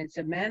requirements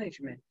of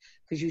management.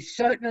 Because you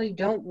certainly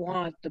don't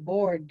want the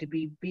board to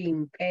be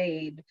being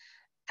paid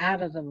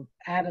out of the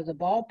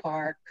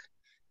ballpark.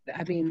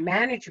 I mean,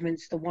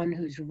 management's the one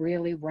who's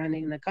really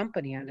running the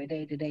company on a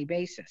day-to-day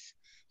basis.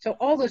 So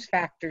all those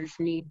factors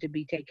need to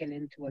be taken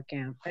into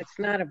account. That's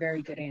not a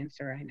very good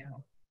answer, I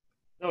know.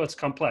 No, it's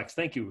complex.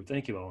 Thank you,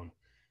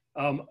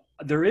 Ellen.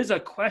 There is a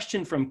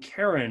question from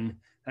Karen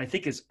I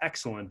think is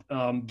excellent.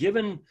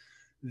 Given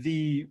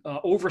the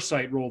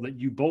oversight role that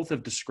you both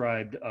have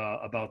described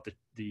about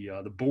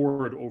the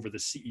board over the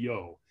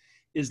CEO,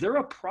 is there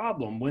a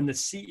problem when the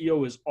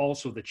CEO is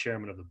also the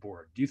chairman of the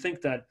board? Do you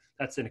think that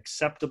that's an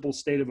acceptable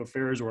state of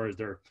affairs, or is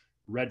there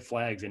red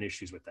flags and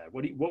issues with that?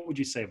 What would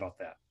you say about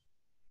that?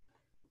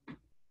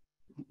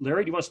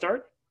 Larry, do you want to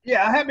start?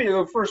 Yeah, I'm happy to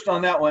go first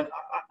on that one.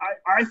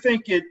 I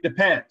think it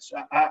depends.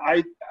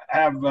 I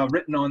have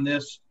written on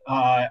this,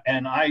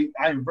 and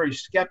I'm very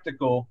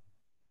skeptical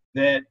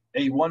that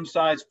a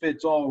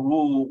one-size-fits-all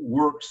rule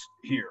works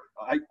here.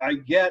 I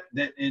get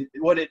that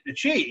what it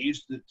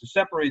achieves to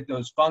separate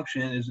those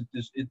functions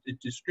is it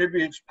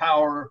distributes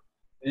power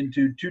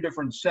into two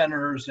different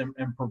centers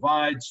and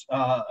provides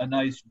a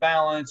nice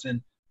balance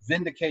and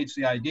vindicates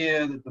the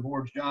idea that the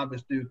board's job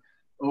is to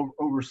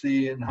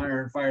oversee and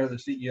hire and fire the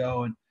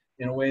CEO, and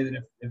in a way that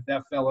if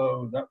that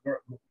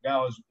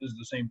gal is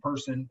the same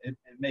person, it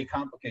may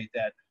complicate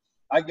that.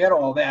 I get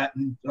all that,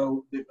 and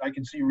so I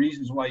can see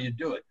reasons why you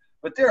do it.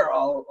 But there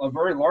are a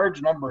very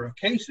large number of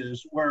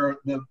cases where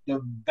the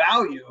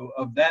value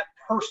of that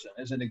person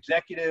as an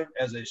executive,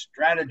 as a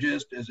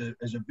strategist, as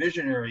a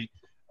visionary,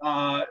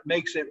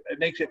 makes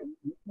it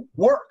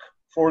work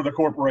for the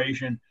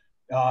corporation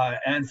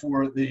and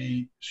for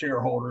the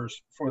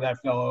shareholders, for that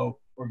fellow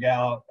or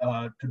gal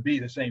to be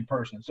the same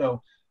person.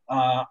 So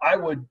I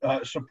would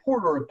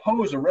support or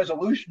oppose a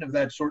resolution of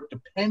that sort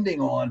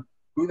depending on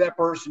who that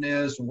person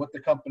is and what the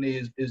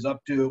company is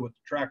up to, what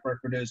the track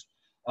record is.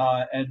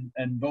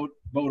 And vote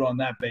on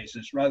that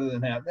basis rather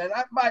than have. And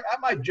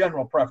my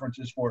general preference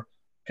is for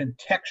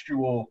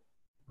contextual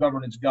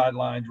governance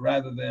guidelines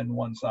rather than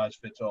one size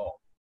fits all.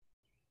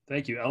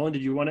 Thank you. Ellen,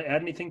 did you want to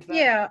add anything to that?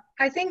 Yeah,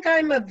 I think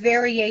I'm a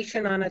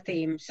variation on a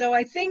theme. So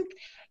I think,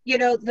 you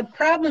know, the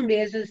problem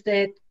is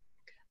that,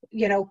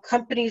 you know,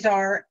 companies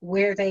are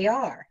where they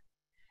are.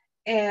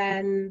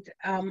 And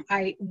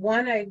I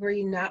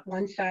agree, not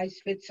one size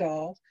fits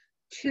all.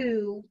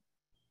 Two,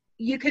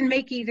 you can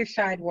make either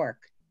side work.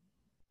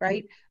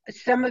 Right?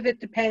 Some of it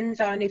depends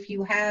on if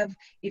your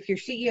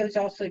CEO is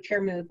also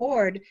chairman of the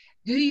board,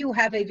 do you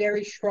have a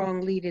very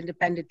strong lead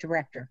independent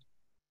director?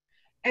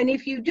 And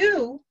if you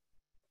do,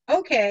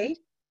 okay,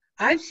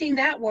 I've seen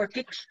that work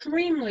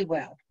extremely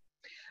well.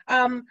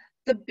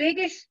 The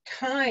biggest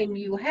time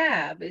you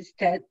have is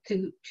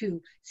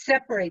to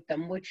separate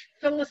them, which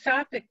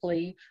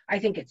philosophically, I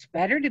think it's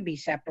better to be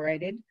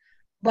separated,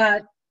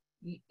 but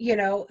you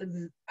know,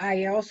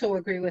 I also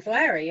agree with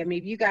Larry. I mean,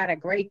 if you got a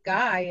great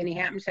guy and he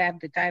happens to have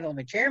the title of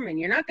a chairman,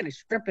 you're not going to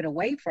strip it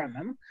away from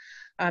him.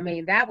 I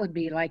mean, that would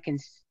be like,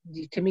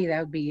 to me, that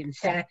would be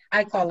insane.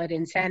 I call it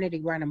insanity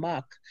run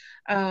amok.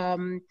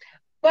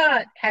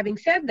 But having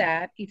said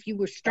that, if you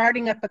were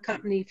starting up a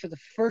company for the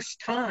first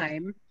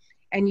time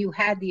and you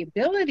had the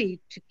ability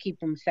to keep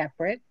them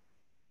separate,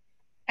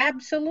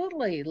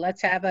 absolutely,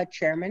 let's have a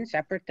chairman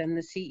separate than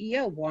the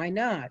CEO. Why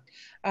not?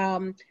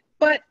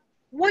 But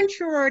once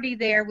you're already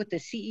there with the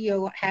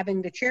CEO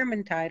having the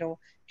chairman title,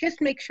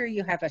 just make sure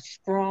you have a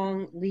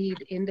strong lead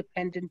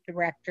independent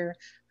director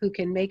who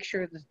can make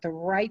sure that the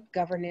right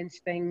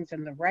governance things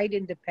and the right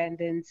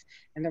independence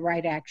and the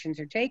right actions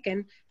are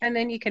taken, and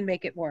then you can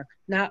make it work.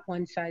 Not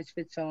one size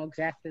fits all,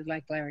 exactly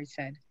like Larry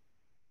said.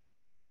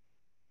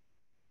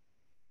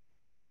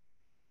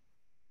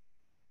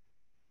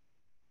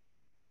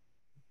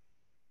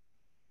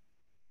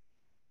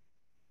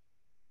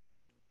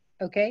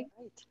 Okay.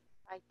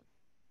 Right.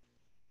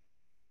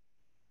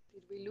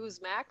 Did we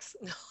lose Max?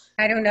 No.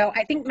 I don't know.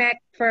 I think Max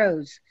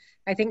froze.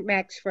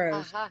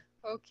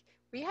 Okay.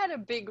 We had a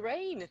big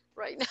rain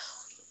right now.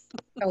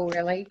 Oh,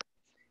 really?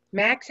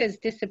 Max has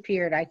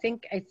disappeared. I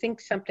think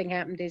something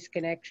happened to his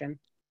connection.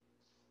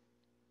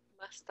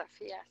 Must have,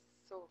 yes.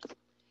 So,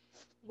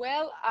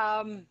 well,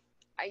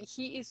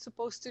 he is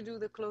supposed to do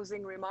the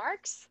closing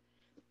remarks,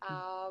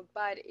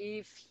 but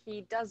if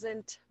he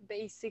doesn't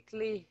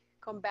basically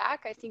come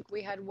back, I think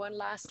we had one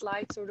last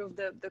slide, sort of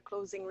the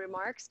closing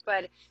remarks,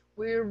 but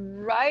we're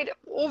right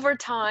over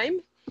time.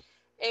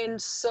 And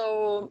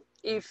so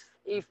if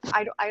If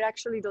I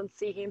actually don't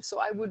see him, so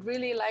I would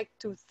really like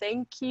to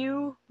thank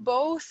you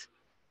both.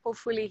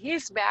 Hopefully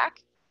he's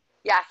back.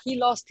 Yeah, he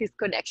lost his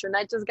connection.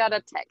 I just got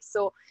a text.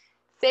 So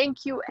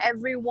thank you,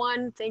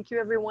 everyone. Thank you,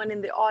 everyone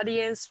in the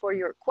audience, for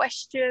your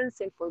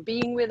questions and for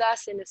being with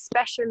us. And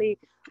especially,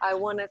 I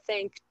want to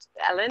thank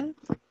Ellen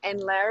and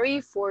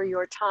Larry for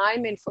your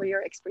time and for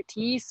your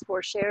expertise,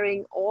 for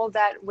sharing all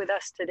that with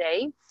us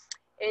today.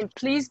 And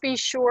please be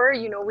sure,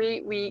 you know,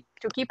 we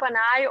to keep an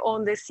eye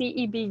on the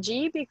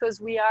CEBG,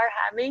 because we are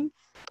having,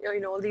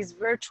 you know, these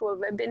virtual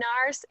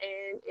webinars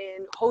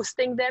and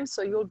hosting them.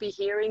 So you'll be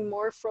hearing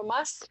more from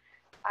us.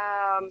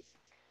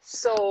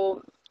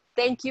 So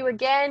thank you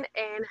again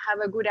and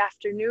have a good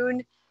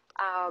afternoon.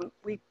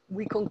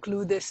 We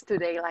conclude this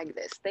today like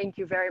this. Thank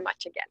you very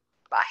much again.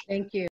 Bye. Thank you.